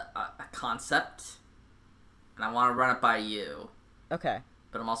concept, and I want to run it by you. Okay.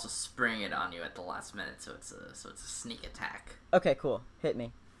 But I'm also springing it on you at the last minute, so it's a sneak attack. Okay, cool. Hit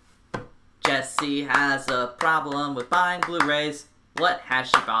me. Jessie has a problem with buying Blu-rays. What has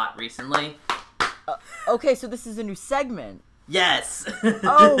she bought recently? Okay, so this is a new segment. Yes.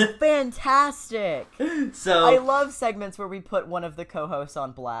 Oh, fantastic! So I love segments where we put one of the co-hosts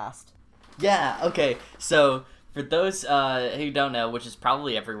on blast. yeah. Okay. So for those who don't know, which is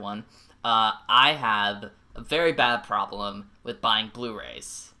probably everyone, I have a very bad problem with buying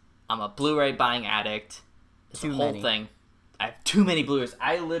Blu-rays. I'm a Blu-ray buying addict. It's Too a whole many. thing. I have too many Blu-rays.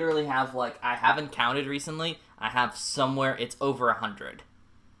 I literally have like I haven't counted recently. I have somewhere it's over 100.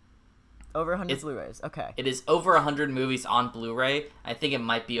 Over 100 It's- Blu-rays. Okay. It is over 100 movies on Blu-ray. I think it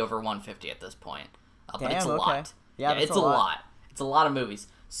might be over 150 at this point. But it's a Damn, okay. lot. Yeah, that's it's a a lot. lot. It's a lot of movies.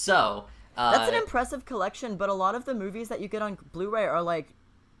 So That's an impressive collection, but a lot of the movies that you get on Blu-ray are like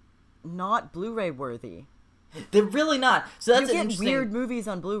not Blu-ray worthy. they're really not. So that's You an get interesting. weird movies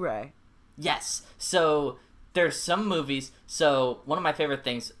on Blu-ray. Yes. So there's some movies. So one of my favorite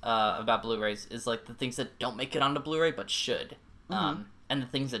things about Blu-rays is like the things that don't make it onto Blu-ray but should, and the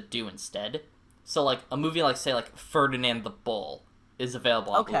things that do instead. So like a movie like say like Ferdinand the Bull is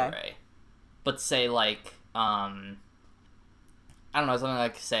available on Okay. Blu-ray, but say like I don't know, something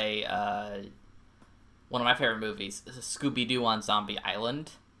like say one of my favorite movies is Scooby-Doo on Zombie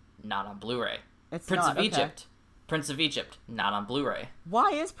Island, not on Blu-ray. It's Prince not, of okay. Egypt. Prince of Egypt, not on Blu-ray.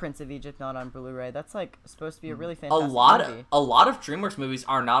 Why is Prince of Egypt not on Blu-ray? That's like supposed to be a really A fantastic movie. lot of DreamWorks movies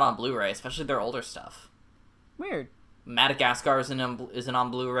are not on Blu-ray, especially their older stuff. Weird. Madagascar isn't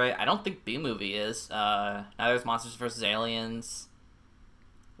on Blu-ray. I don't think B-Movie is. Neither is Monsters vs. Aliens.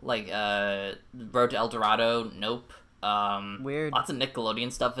 Like, Road to El Dorado, nope. Weird. Lots of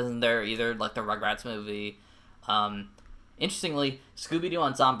Nickelodeon stuff isn't there either, like the Rugrats movie. Interestingly, Scooby-Doo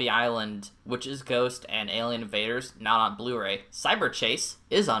on Zombie Island, Witch's Ghost, and Alien Invaders, not on Blu-ray. Cyber Chase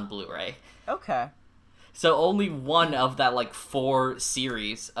is on Blu-ray. Okay. So only one of that, like, 4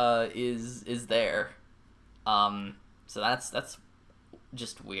 series is there. So that's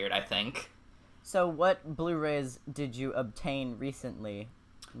just weird, I think. So what Blu-rays did you obtain recently,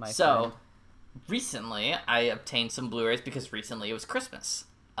 my friend? So, recently, I obtained some Blu-rays because recently it was Christmas.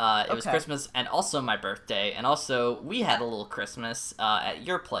 It was Christmas and also my birthday, and also we had a little Christmas at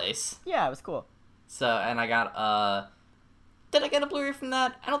your place. Yeah, it was cool. So, and I got, did I get a Blu-ray from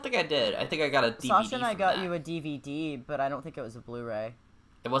that? I don't think I did. I think I got a DVD Sasha and I got that. you a DVD, but I don't think it was a Blu-ray.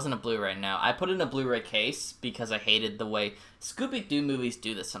 It wasn't a Blu-ray, no. I put it in a Blu-ray case because I hated the way Scooby-Doo movies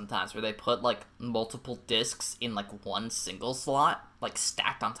do this sometimes, where they put, like, multiple discs in, like, one single slot, like,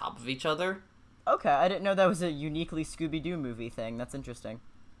 stacked on top of each other. Okay, I didn't know that was a uniquely Scooby-Doo movie thing. That's interesting.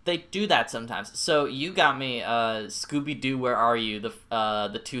 They do that sometimes. So you got me Scooby-Doo Where Are You,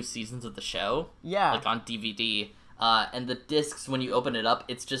 the 2 seasons of the show. Yeah. Like, on DVD. And the discs, when you open it up,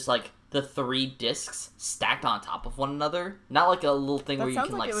 it's just, like, the 3 discs stacked on top of one another. Not like a little thing That where you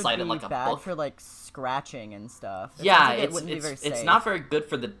can, like, slide it like a bad book. for, like, scratching and stuff. It Yeah, sounds like it wouldn't be very it's safe. not very good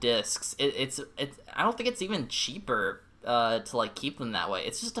for the discs. It's I don't think it's even cheaper to, like, keep them that way.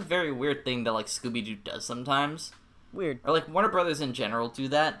 It's just a very weird thing that, like, Scooby-Doo does sometimes. Weird. Or, like, Warner Brothers in general do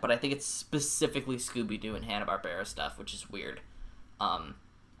that, but I think it's specifically Scooby-Doo and Hanna-Barbera stuff, which is weird.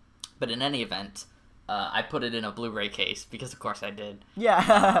 But in any event, I put it in a Blu-ray case, because of course I did.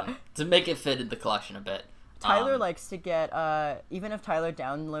 Yeah. To make it fit in the collection a bit. Tyler likes to get, even if Tyler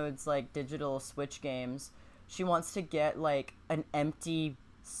downloads, like, digital Switch games, she wants to get, like, an empty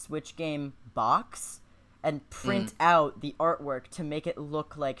Switch game box and print out the artwork to make it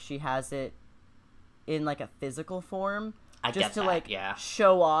look like she has it in, like, a physical form. I just get to, that, like, yeah.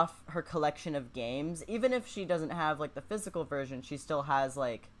 show off her collection of games. Even if she doesn't have, like, the physical version, she still has,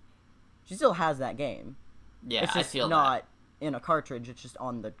 like, that game. Yeah, It's just I feel not in a cartridge, it's just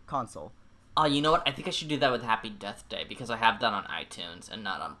on the console. Oh, you know what? I think I should do that with Happy Death Day, because I have that on iTunes and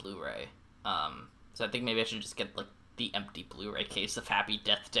not on Blu-ray. So I think maybe I should just get, like, the empty Blu-ray case of Happy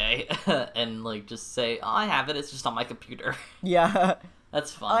Death Day and, like, just say, oh, I have it, it's just on my computer. Yeah.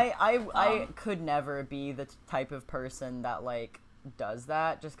 That's fun. I could never be the type of person that, like, does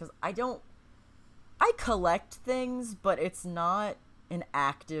that, just because I collect things, but it's not an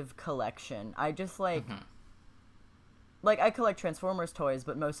active collection. I just, like, like, I collect Transformers toys,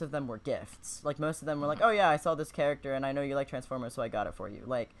 but most of them were gifts. Like, most of them were like, oh yeah, I saw this character, and I know you like Transformers, so I got it for you.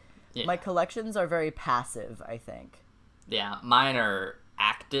 Like, my collections are very passive, I think. Yeah, mine are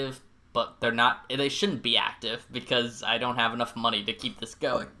active, but they're not. They shouldn't be active because I don't have enough money to keep this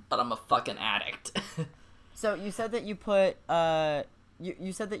going. But I'm a fucking addict. So you said that you put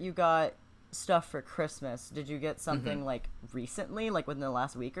you said that you got stuff for Christmas. Did you get something like recently, like within the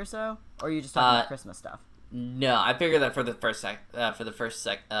last week or so, or are you just talking about Christmas stuff? No, I figured that for the first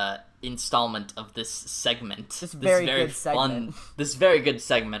installment of this segment, this very good segment, this very good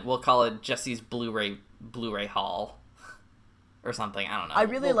segment, we'll call it Jesse's Blu-ray haul. Or something, I don't know. I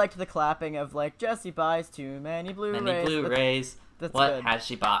really liked the clapping of, like, Jesse buys too many Blu-rays. Many Blu-rays. That's what good. has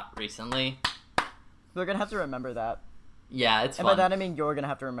she bought recently? We're gonna have to remember that. Yeah, it's and fun. by that I mean you're gonna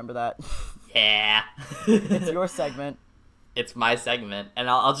have to remember that. Yeah. It's your segment. It's my segment, and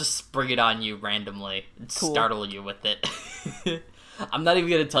I'll just spring it on you randomly and Cool. startle you with it. I'm not even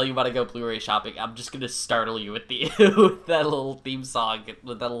gonna tell you about to go Blu-ray shopping. I'm just gonna startle you with with that little theme song,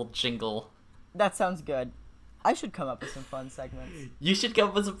 with that little jingle. That sounds good. I should come up with some fun segments. You should come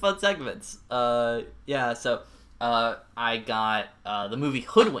up with some fun segments. Yeah, so I got the movie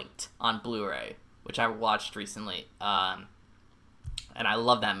Hoodwinked on Blu-ray, which I watched recently, and I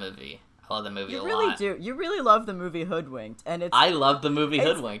love that movie. I love the movie a lot. You really do. You really love the movie Hoodwinked, and I love the movie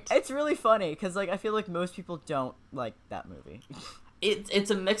Hoodwinked. It's really funny because, like, I feel like most people don't like that movie.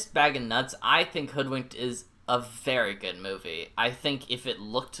 It's a mixed bag of nuts. I think Hoodwinked is a very good movie. I think if it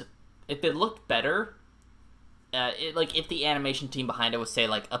looked better, if the animation team behind it was, say,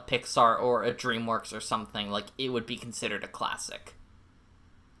 like a Pixar or a DreamWorks or something, like, it would be considered a classic.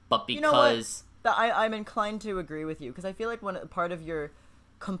 But because I'm inclined to agree with you because I feel like part of your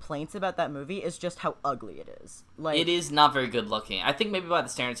complaints about that movie is just how ugly it is. Like, it is not very good looking. I think maybe by the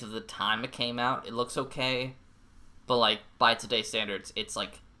standards of the time it came out, it looks okay. But, like, by today's standards, it's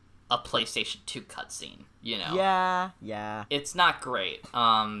like a PlayStation 2 cutscene, you know? Yeah. It's not great.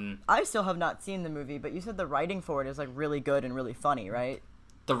 I still have not seen the movie, but you said the writing for it is, like, really good and really funny, right?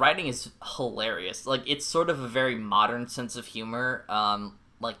 The writing is hilarious. Like, it's sort of a very modern sense of humor,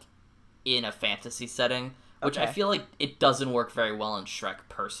 like, in a fantasy setting, which I feel like it doesn't work very well in Shrek,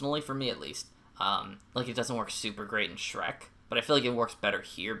 personally, for me at least. Like, it doesn't work super great in Shrek, but I feel like it works better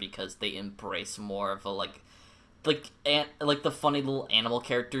here because they embrace more of a, like the funny little animal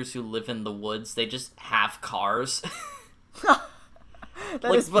characters who live in the woods. They just have cars.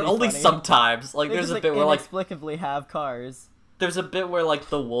 But only funny. Sometimes. Like, They there's just, a bit where, like, inexplicably have cars. there's a bit where, like,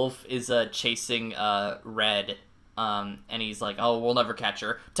 the wolf is chasing Red, and he's like, "Oh, we'll never catch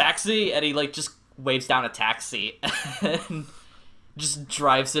her. Taxi!" And he, like, just waves down a taxi and just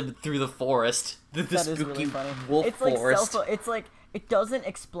drives him through the forest. The That is spooky really funny. wolf It's like forest. it's like it doesn't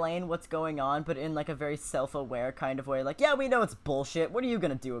explain what's going on, but in like a very self-aware kind of way. Like, yeah, we know it's bullshit. What are you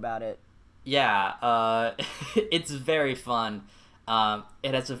gonna do about it? Yeah, it's very fun.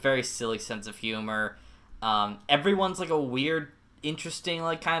 It has a very silly sense of humor. Everyone's like a weird, interesting,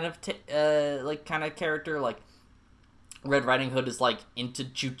 like kind of character. Like Red Riding Hood is like into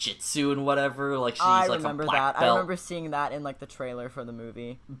jujitsu and whatever. Like she's I like remember a black that. belt. I remember seeing that in like the trailer for the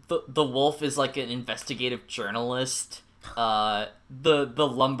movie. The wolf is like an investigative journalist. The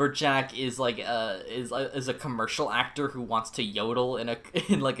lumberjack is like is a commercial actor who wants to yodel in an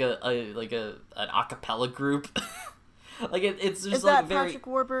a cappella group. Like it's just Is like that very. Patrick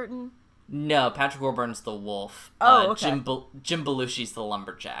Warburton? No, Patrick Warburton's the wolf. Oh, okay. Jim Belushi's the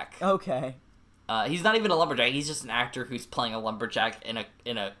lumberjack. Okay. He's not even a lumberjack. He's just an actor who's playing a lumberjack in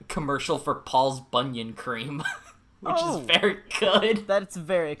a commercial for Paul's Bunyan Cream, which is very good. That's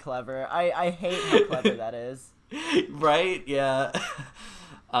very clever. I hate how clever that is. Right? Yeah.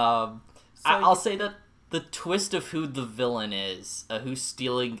 I'll say that the twist of who the villain is, who's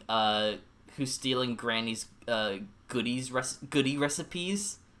stealing Granny's goodie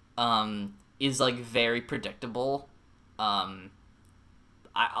recipes, is like very predictable.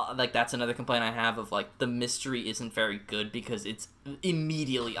 I like that's another complaint I have of like the mystery isn't very good because it's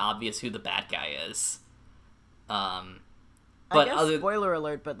immediately obvious who the bad guy is. But I guess spoiler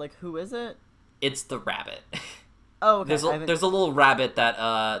alert, but like who is it? It's the rabbit. Oh, okay. There's a little rabbit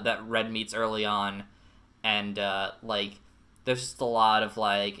that Red meets early on, and like there's just a lot of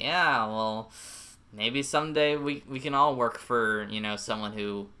like, yeah, well, maybe someday we can all work for, you know, someone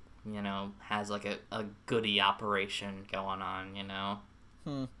who, you know, has like a goodie operation going on, you know.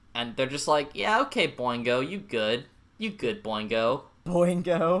 And they're just like, yeah, okay, Boingo, you good, Boingo.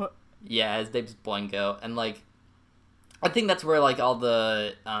 Boingo. Yeah, his name's Boingo, and like, I think that's where like all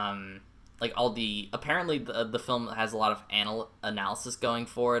the apparently the film has a lot of analysis going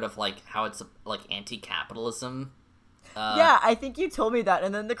for it of like how it's like anti-capitalism. Yeah, I think you told me that,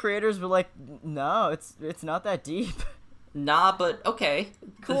 and then the creators were like, "No, it's not that deep." Nah, but okay,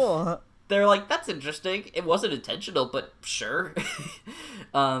 Cool. They're like, that's interesting. It wasn't intentional, but sure.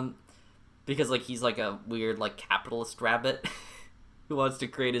 Because like he's like a weird like capitalist rabbit who wants to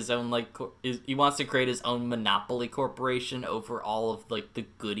create his own like he wants to create his own monopoly corporation over all of like the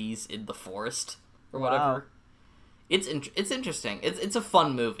goodies in the forest or whatever. Wow. It's interesting. It's a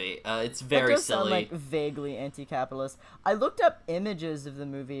fun movie. It's very That does silly. sound like vaguely anti-capitalist. I looked up images of the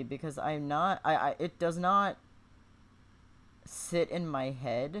movie because I'm not. It does not sit in my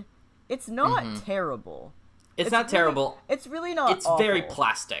head. It's not terrible. It's not really, terrible. It's really not. It's awful. very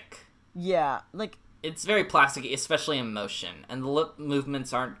plastic. Yeah, like It's very plastic, especially in motion, and the lip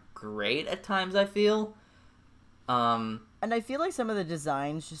movements aren't great at times, I feel. and I feel like some of the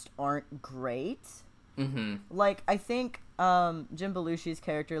designs just aren't great. Like, I think Jim Belushi's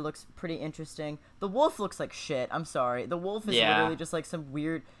character looks pretty interesting. The wolf looks like shit. I'm sorry. The wolf is literally just like some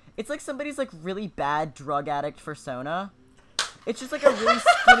weird. It's like somebody's like really bad drug addict persona. It's just like a really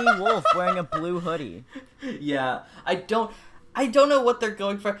skinny wolf wearing a blue hoodie. Yeah, I don't know what they're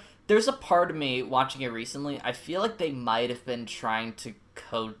going for. There's a part of me watching it recently, I feel like they might have been trying to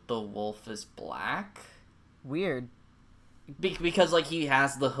code the wolf as black. Weird. Because, like, he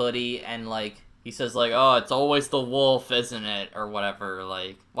has the hoodie, and, like, he says, like, oh, it's always the wolf, isn't it? Or whatever,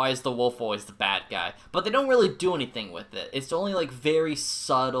 like, why is the wolf always the bad guy? But they don't really do anything with it. It's only, like, very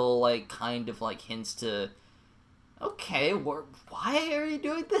subtle, like, kind of, like, hints to, okay, why are you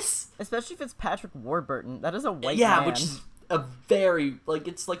doing this? Especially if it's Patrick Warburton. That is a white Yeah, man. which is a very, like,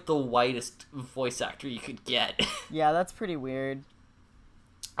 it's, like, the whitest voice actor you could get. Yeah, that's pretty weird.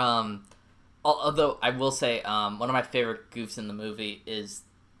 Although, I will say, one of my favorite goofs in the movie is,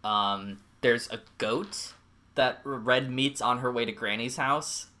 there's a goat that Red meets on her way to Granny's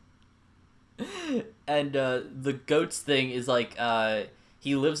house. And, the goat's thing is, like,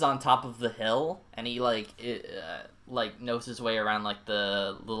 he lives on top of the hill, and he, like, knows his way around, like,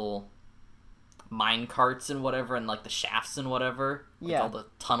 the little mine carts and whatever, and, like, the shafts and whatever. Like, Yeah. all the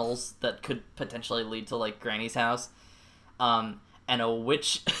tunnels that could potentially lead to, like, Granny's house. And a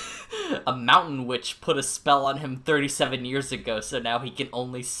witch... a mountain witch put a spell on him 37 years ago, so now he can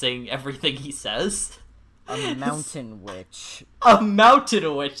only sing everything he says. A mountain witch. A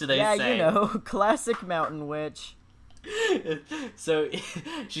mountain witch, they yeah, say. you know, classic mountain witch. So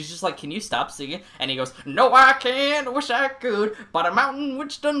she's just like, can you stop singing? And he goes, no, I can't, wish I could, but a mountain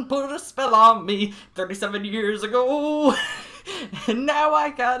witch done put a spell on me 37 years ago. And now I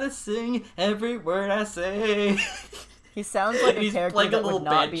gotta sing every word I say. He sounds like a He's character playing a that would little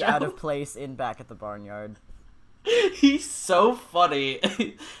not be banjo. out of place in Back at the Barnyard. He's so funny.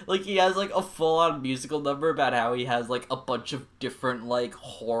 Like, he has, like, a full-on musical number about how he has, like, a bunch of different, like,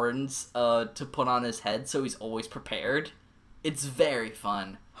 horns to put on his head, so he's always prepared. It's very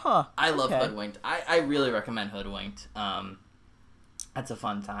fun. Huh. I love okay. Hoodwinked. I really recommend Hoodwinked. That's a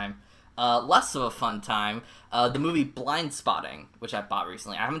fun time. Less of a fun time, the movie Blind Spotting, which I bought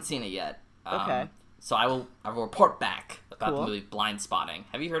recently. I haven't seen it yet. Okay. So I will report back about Cool. the movie Blind Spotting.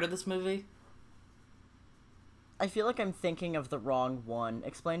 Have you heard of this movie? I feel like I'm thinking of the wrong one.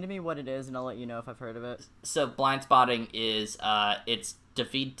 Explain to me what it is, and I'll let you know if I've heard of it. So Blind Spotting is it's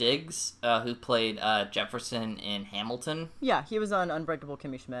Daveed Diggs who played Jefferson in Hamilton. Yeah, he was on Unbreakable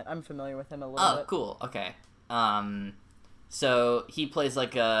Kimmy Schmidt. I'm familiar with him a little bit. Oh, cool. Okay. So he plays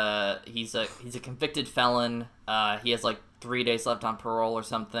like he's a convicted felon. He has like 3 days left on parole or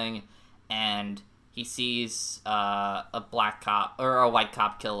something, and he sees a black cop or a white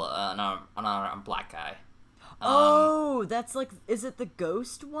cop kill a black guy. Oh, that's like, is it the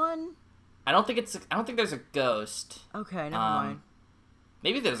ghost one? I don't think there's a ghost. Okay, never mind.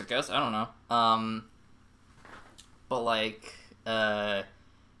 Maybe there's a ghost. I don't know. But like,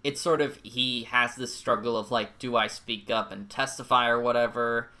 it's sort of, he has this struggle of like, do I speak up and testify or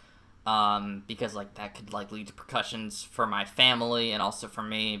whatever? Because like that could like lead to repercussions for my family and also for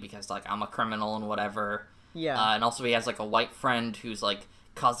me because like I'm a criminal and whatever. Yeah. And also he has like a white friend who's like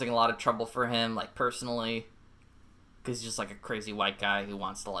causing a lot of trouble for him, like personally. Because he's just like a crazy white guy who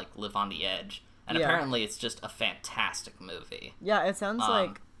wants to like live on the edge. And Yeah. apparently it's just a fantastic movie. Yeah, it sounds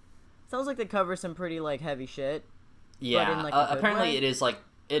like they cover some pretty like heavy shit. Yeah, But in, like, a good apparently way? it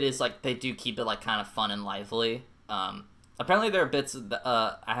is like they do keep it like kind of fun and lively. Apparently there are bits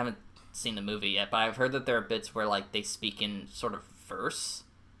I haven't seen the movie yet, but I've heard that there are bits where like they speak in sort of verse,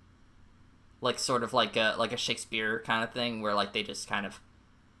 like sort of like a Shakespeare kind of thing, where like they just kind of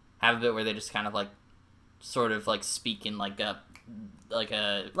have a bit where they just kind of like sort of like speak in like an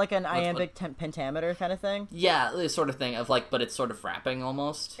iambic pentameter kind of thing. Yeah, this sort of thing of like, but it's sort of rapping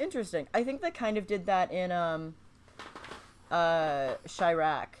almost. Interesting. I think they kind of did that in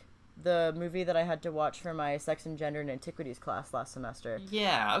Chirac, the movie that I had to watch for my Sex and Gender and Antiquities class last semester.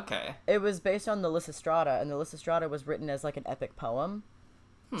 Yeah, okay. It was based on the Lysistrata, and the Lysistrata was written as like an epic poem.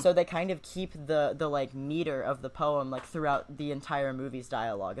 So they kind of keep the like meter of the poem like throughout the entire movie's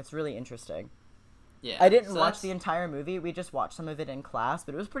dialogue. It's really interesting. Yeah. I didn't so watch that's- the entire movie. We just watched some of it in class,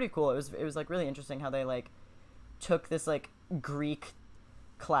 but it was pretty cool. It was like really interesting how they like took this like Greek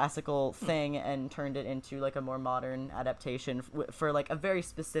classical thing and turned it into like a more modern adaptation for like a very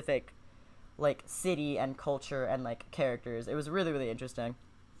specific like city and culture and like characters. It was really, really interesting.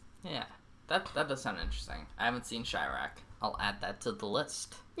 Yeah, that does sound interesting. I haven't seen Chirac. I'll add that to the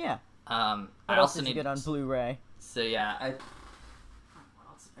list. Yeah. I What else also did you need get on Blu-ray? So yeah, what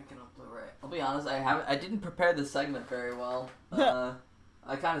else did I get on Blu-ray? I'll be honest, I didn't prepare this segment very well.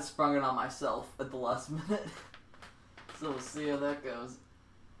 I kind of sprung it on myself at the last minute. So we'll see how that goes.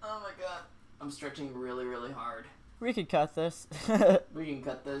 Oh my god, I'm stretching really, really hard. We could cut this. We can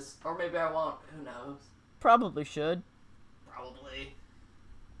cut this, or maybe I won't. Who knows? Probably should. Probably.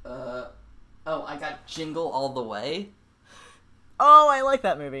 Oh, I got Jingle All the Way. Oh, I like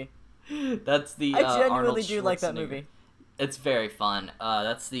that movie. That's the I genuinely Arnold do like that Schwarzenegger. movie. It's very fun.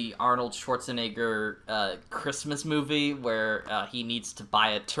 That's the Arnold Schwarzenegger Christmas movie where he needs to buy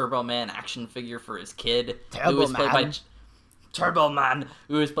a Turbo Man action figure for his kid. Turbo who is played by Man. Turbo Man,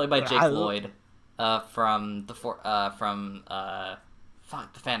 who is played by Jake Wow. Lloyd from the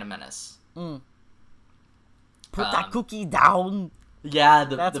Phantom Menace. Put that cookie down. Yeah,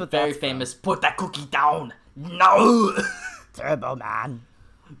 the That's what very that's from. famous "Put that cookie down." No, Turbo Man.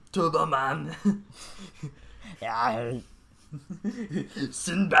 Turbo Man. Yeah.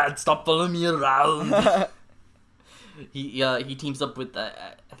 Sinbad, stop following me around. He teams up with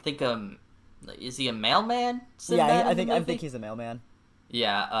I think is he a mailman? Sinbad Yeah, in the I movie? think he's a mailman.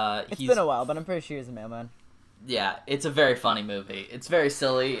 Yeah, It's been a while, but I'm pretty sure he's a mailman. yeah, it's a very funny movie. It's very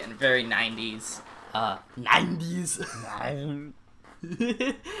silly and very 90s. 90s.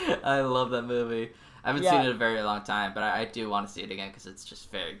 I love that movie. I haven't seen it in a very long time, but I do want to see it again because it's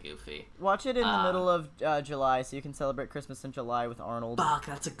just very goofy. Watch it in the middle of July so you can celebrate Christmas in July with Arnold. Fuck,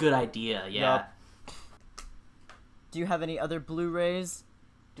 that's a good idea, yeah. Yep. Do you have any other Blu-rays?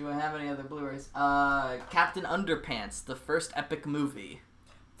 Do I have any other Blu-rays? Captain Underpants, the first epic movie.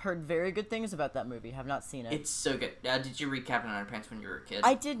 I've heard very good things about that movie. Have not seen it. It's so good. Did you read Captain Underpants when you were a kid?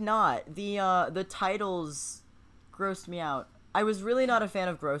 I did not. The titles grossed me out. I was really not a fan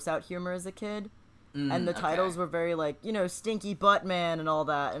of gross out humor as a kid. And the titles were very, like, you know, Stinky Butt Man and all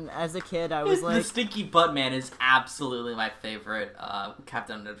that. And as a kid, I was like... The Stinky Butt Man is absolutely my favorite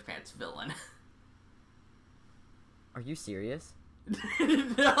Captain Underpants villain. Are you serious?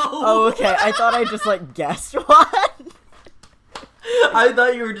 No! Oh, okay. I thought I just, like, guessed one. I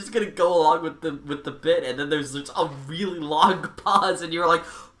thought you were just gonna go along with the bit, and then there's just a really long pause, and you were like,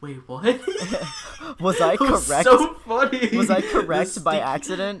 wait, what? Was I correct? It was so funny! Was I correct by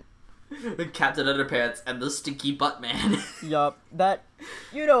accident? Captain Underpants and the Stinky Butt Man. Yup. That,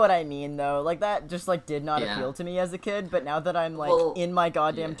 you know what I mean, though. Like, that just, like, did not appeal to me as a kid, but now that I'm, like, in my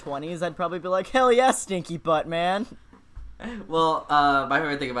goddamn 20s, I'd probably be like, hell yeah, Stinky Butt Man. Well, my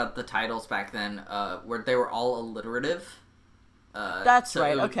favorite thing about the titles back then, were they were all alliterative. That's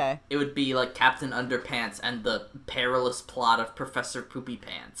right, okay. It would be, like, Captain Underpants and the perilous plot of Professor Poopy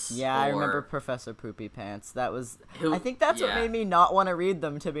Pants. Yeah, I remember Professor Poopy Pants. That was... I think that's what made me not want to read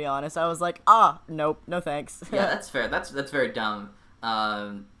them, to be honest. I was like, nope, no thanks. Yeah, that's fair. That's very dumb.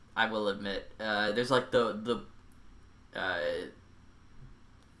 I will admit. There's, like, the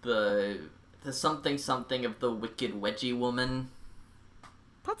something of the Wicked Wedgie Woman.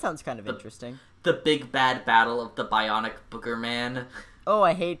 That sounds kind of interesting. The big bad battle of the Bionic Booger Man. Oh,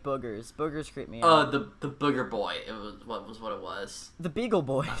 I hate boogers. Boogers creep me out. Oh, the Booger Boy. It was what it was. The Beagle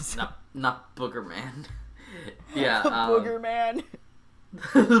Boys. Not Booger Man. Yeah. Booger Man.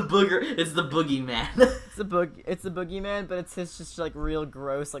 The Booger. It's the Boogie Man. It's the Boogie Man, but it's his just like real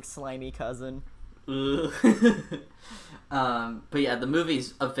gross, like slimy cousin. But yeah, the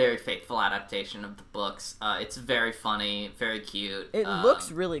movie's a very faithful adaptation of the books. It's very funny, very cute. It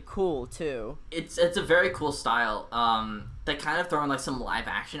looks really cool too. It's a very cool style. They kind of throw in like some live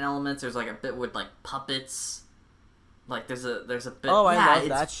action elements. There's like a bit with like puppets. Like there's a bit. Oh, I love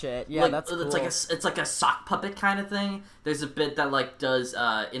that shit. Yeah, like, that's cool. It's like a sock puppet kind of thing. There's a bit that like does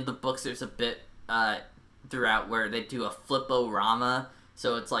in the books. There's a bit throughout where they do a flip-o-rama.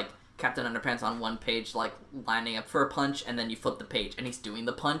 So it's like Captain Underpants on one page, like, lining up for a punch, and then you flip the page, and he's doing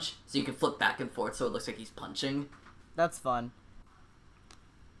the punch, so you can flip back and forth so it looks like he's punching. That's fun.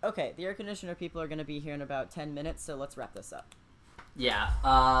 Okay, the air conditioner people are going to be here in about 10 minutes, so let's wrap this up. Yeah,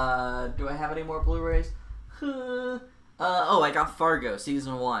 do I have any more Blu-rays? I got Fargo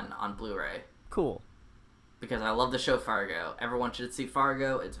Season 1 on Blu-ray. Cool. Because I love the show Fargo. Everyone should see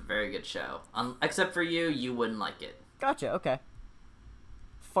Fargo, it's a very good show. Except for you wouldn't like it. Gotcha, okay.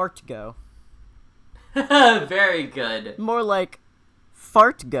 Fart go. Very good. More like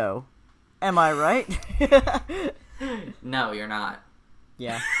fart go. Am I right? No, you're not.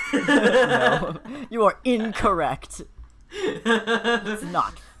 Yeah. No. You are incorrect. It's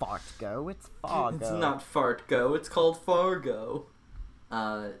not fart go, it's Fargo. It's not fart go, it's called Fargo.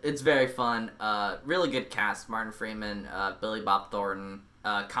 It's very fun. Really good cast. Martin Freeman, Billy Bob Thornton,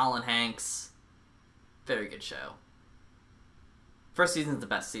 Colin Hanks. Very good show. First season's the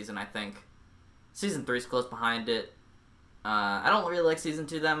best season, I think. Season 3's close behind it. I don't really like Season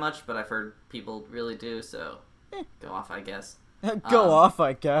 2 that much, but I've heard people really do, so go off, I guess. Go off,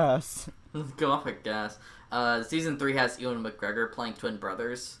 I guess. Go off, I guess. Season 3 has Ewan McGregor playing twin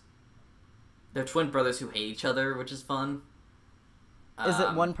brothers. They're twin brothers who hate each other, which is fun. Is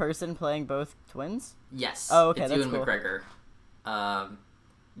it one person playing both twins? Yes. Oh, okay, it's that's Ewan cool. McGregor.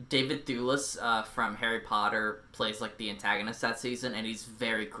 David Thewlis from Harry Potter plays like the antagonist that season, and he's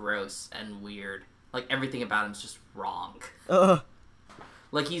very gross and weird. Like everything about him's just wrong. Ugh.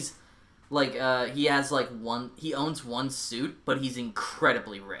 Like he's like he has like he owns one suit, but he's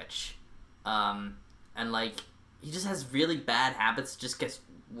incredibly rich. And like he just has really bad habits. Just gets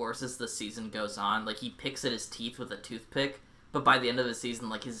worse as the season goes on. Like he picks at his teeth with a toothpick, but by the end of the season,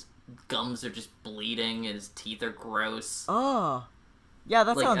 like his gums are just bleeding and his teeth are gross. Oh. Yeah,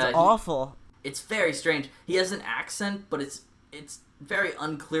 that Like, sounds awful. It's very strange. He has an accent, but it's very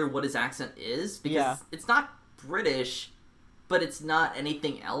unclear what his accent is, because it's not British, but it's not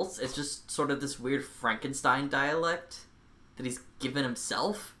anything else. It's just sort of this weird Frankenstein dialect that he's given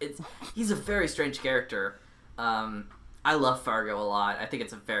himself. He's a very strange character. I love Fargo a lot. I think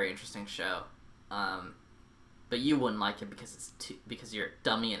it's a very interesting show. But you wouldn't like it because because you're a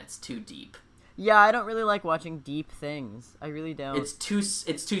dummy and it's too deep. Yeah, I don't really like watching deep things. I really don't. It's too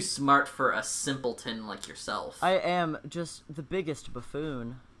smart for a simpleton like yourself. I am just the biggest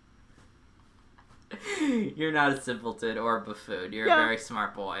buffoon. You're not a simpleton or a buffoon. You're a very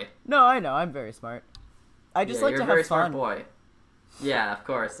smart boy. No, I know. I'm very smart. I just like to have fun. You're a very smart boy. Yeah, of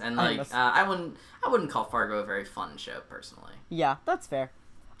course. And like, I wouldn't call Fargo a very fun show personally. Yeah, that's fair.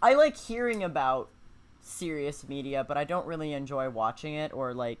 I like hearing about serious media, but I don't really enjoy watching it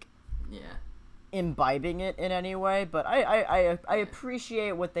or like imbibing it in any way. But I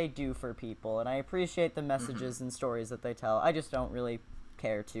appreciate what they do for people, and I appreciate the messages and stories that they tell. I just don't really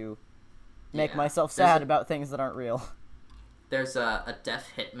care to make myself sad about things that aren't real. There's a deaf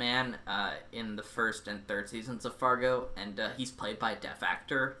hitman in the first and third seasons of Fargo, and he's played by a deaf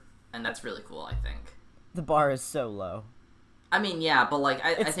actor, and that's really cool, I think. The bar is so low. I mean, yeah, but like,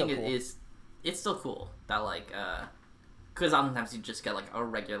 I think cool. it's still cool that like, because oftentimes you just get like a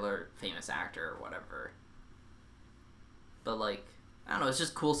regular famous actor or whatever. But like, I don't know, it's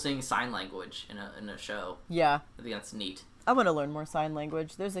just cool seeing sign language in a show. Yeah. I think that's neat. I want to learn more sign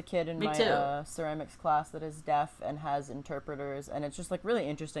language. There's a kid in my ceramics class that is deaf and has interpreters, and it's just like really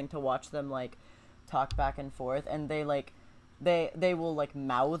interesting to watch them like talk back and forth, and they like they will like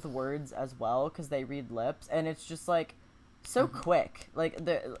mouth words as well because they read lips, and it's just like so quick. Like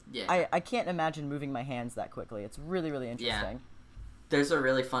I can't imagine moving my hands that quickly. It's really, really interesting. Yeah. There's a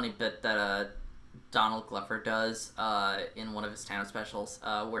really funny bit that Donald Glover does in one of his stand-up specials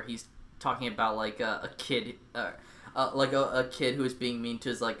where he's talking about like a kid like a kid who was being mean to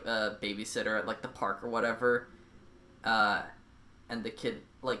his like babysitter at like the park or whatever, and the kid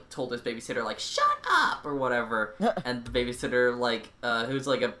like told his babysitter like shut up or whatever, and the babysitter like who's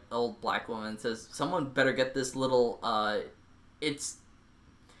like a old black woman says someone better get this little it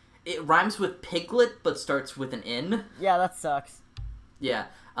rhymes with piglet but starts with an N. Yeah, that sucks. Yeah,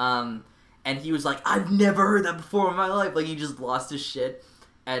 and he was like, I've never heard that before in my life. Like he just lost his shit.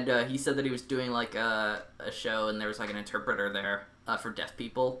 And he said that he was doing like a show, and there was like an interpreter there for deaf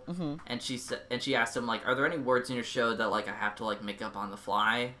people. Mm-hmm. And she asked him like, "Are there any words in your show that like I have to like make up on the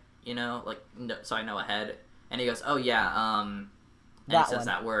fly? You know, like no, so I know ahead." And he goes, "Oh yeah," and he says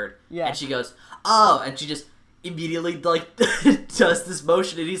that word. Yeah. And she goes, "Oh," and she just immediately like does this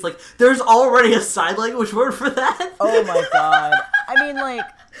motion, and he's like, "There's already a sign language word for that." Oh my god! I mean, like.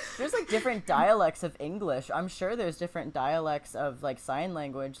 There's like different dialects of English. I'm sure there's different dialects of like sign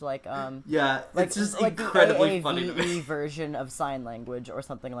language, like yeah, like, it's just like incredibly the funny to me. Version of sign language or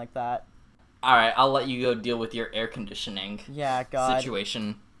something like that. All right, I'll let you go deal with your air conditioning.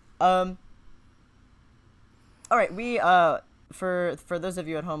 Situation. All right, we for those of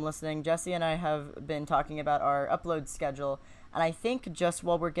you at home listening, Jesse and I have been talking about our upload schedule, and I think just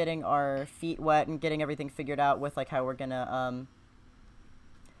while we're getting our feet wet and getting everything figured out with like how we're gonna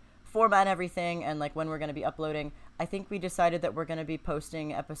format everything and like when we're going to be uploading, I think we decided that we're going to be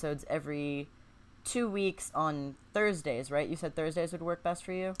posting episodes every 2 weeks on Thursdays, right? You said Thursdays would work best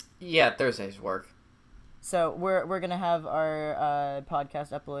for you? Yeah, Thursdays work. So we're going to have our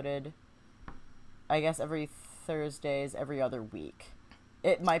podcast uploaded, I guess, every Thursdays every other week.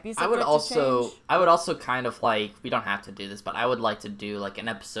 It might be subject to change. I would also kind of like, we don't have to do this, but I would like to do like an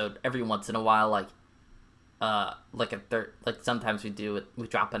episode every once in a while, like sometimes we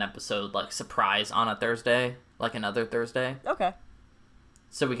drop an episode like surprise on a Thursday, like another Thursday. Okay.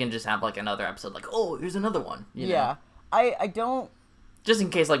 So we can just have like another episode, like, oh, here's another one. You know? I don't. Just in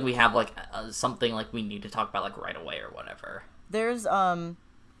case like we have like something like we need to talk about like right away or whatever. There's I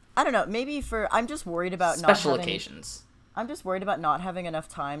don't know, maybe I'm just worried about special occasions. I'm just worried about not having enough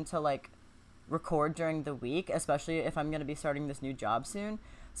time to like record during the week, especially if I'm going to be starting this new job soon.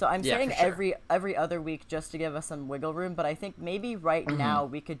 So I'm saying every other week just to give us some wiggle room, but I think maybe right now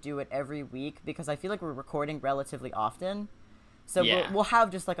we could do it every week because I feel like we're recording relatively often. So we'll have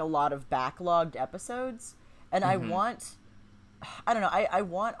just like a lot of backlogged episodes, and I want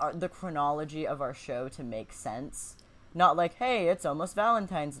the chronology of our show to make sense. Not like, hey, it's almost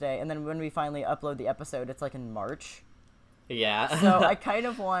Valentine's Day, and then when we finally upload the episode, it's like in March. Yeah. So I kind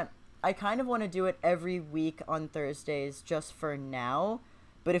of want to do it every week on Thursdays just for now.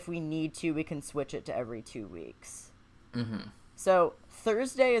 But if we need to, we can switch it to every 2 weeks. Mm-hmm. So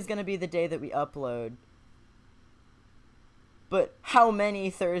Thursday is going to be the day that we upload. But how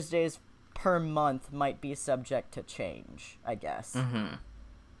many Thursdays per month might be subject to change, I guess. Mm-hmm.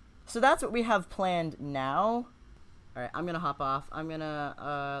 So that's what we have planned now. All right, I'm going to hop off. I'm going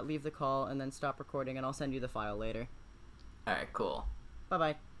to leave the call and then stop recording, and I'll send you the file later. All right, cool.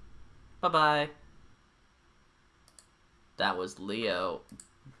 Bye-bye. Bye-bye. That was Leo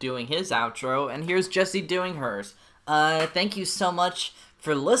doing his outro, and here's Jesse doing hers. Thank you so much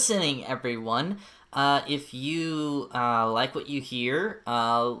for listening, everyone. If you like what you hear,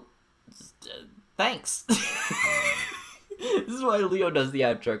 thanks. This is why Leo does the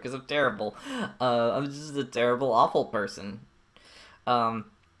outro, because I'm terrible. I'm just a terrible, awful person. So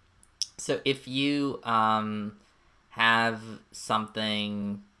if you have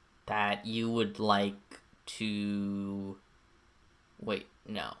something that you would like to... Wait,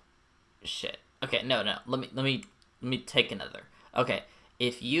 no. Shit. Okay, no. Let me take another. Okay,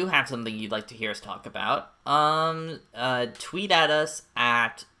 if you have something you'd like to hear us talk about, tweet at us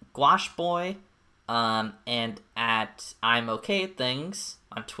at Gouasheboy, and at I'm Okay Things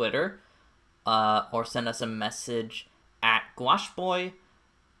on Twitter, or send us a message at Gouasheboy,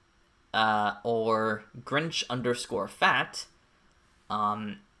 or Grinch_fat,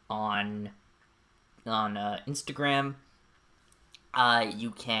 on Instagram.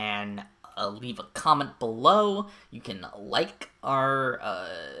 You can leave a comment below. You can like our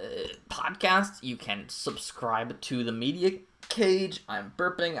podcast. You can subscribe to the Media Cage. I'm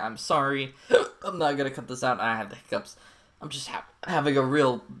burping. I'm sorry. I'm not gonna cut this out. I have the hiccups. I'm just having a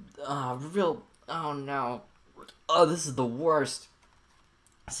real... Oh no. Oh, this is the worst.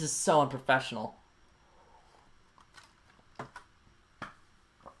 This is so unprofessional.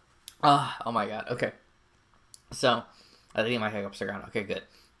 Oh my god. Okay. So, I think my hiccups are gone. Okay, good.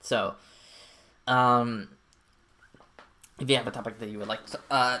 So, if you have a topic that you would like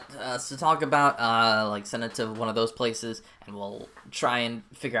us to talk about, like, send it to one of those places, and we'll try and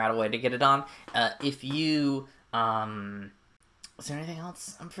figure out a way to get it on. If you, is there anything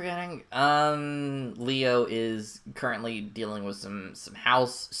else I'm forgetting? Leo is currently dealing with some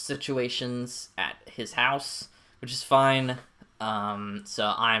house situations at his house, which is fine.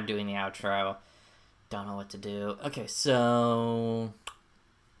 So I'm doing the outro. Don't know what to do. Okay, so...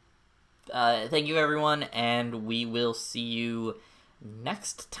 thank you, everyone, and we will see you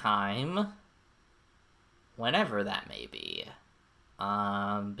next time. Whenever that may be.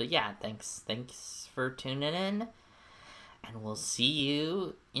 But yeah, thanks for tuning in. And we'll see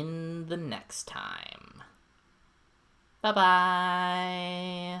you in the next time.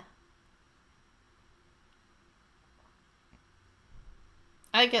 Bye-bye.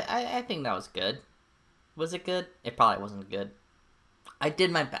 I think that was good. Was it good? It probably wasn't good. I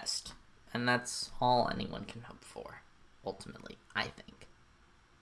did my best. And that's all anyone can hope for, ultimately, I think.